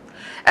হবে।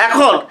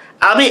 এখন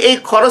আমি এই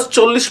খরচ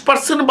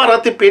 40%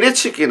 বাড়াতে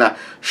পেরেছি কিনা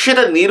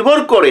সেটা নির্ভর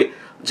করে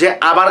যে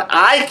আমার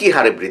আয় কি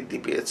হারে বৃদ্ধি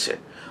পেয়েছে,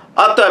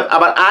 অতএব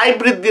আমার আয়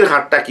বৃদ্ধির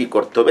হারটা কি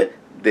করতে হবে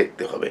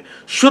দেখতে হবে।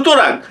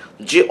 সুতরাং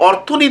যে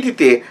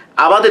অর্থনীতিতে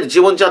আমাদের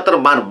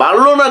জীবনযাত্রার মান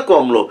বাড়লো না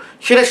কমলো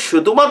সেটা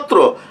শুধুমাত্র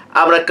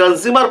আমরা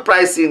কনজিউমার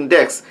প্রাইস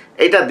ইন্ডেক্স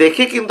এটা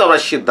দেখে কিন্তু আমরা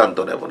সিদ্ধান্ত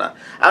নেব না।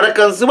 আমরা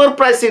কনজিউমার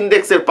প্রাইস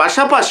ইন্ডেক্সের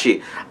পাশাপাশি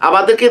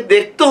আমাদেরকে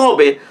দেখতে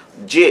হবে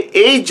যে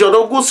এই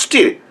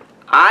জনগোষ্ঠীর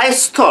আয়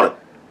স্তর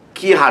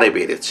কি হারে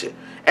বেড়েছে,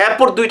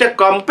 এরপর দুইটা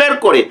কম্পেয়ার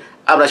করে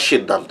আমরা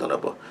সিদ্ধান্ত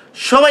নেব।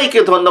 সবাইকে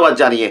ধন্যবাদ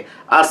জানিয়ে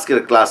আজকের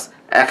ক্লাস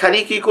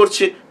এখানেই কি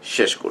করছি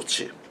শেষ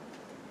করছি।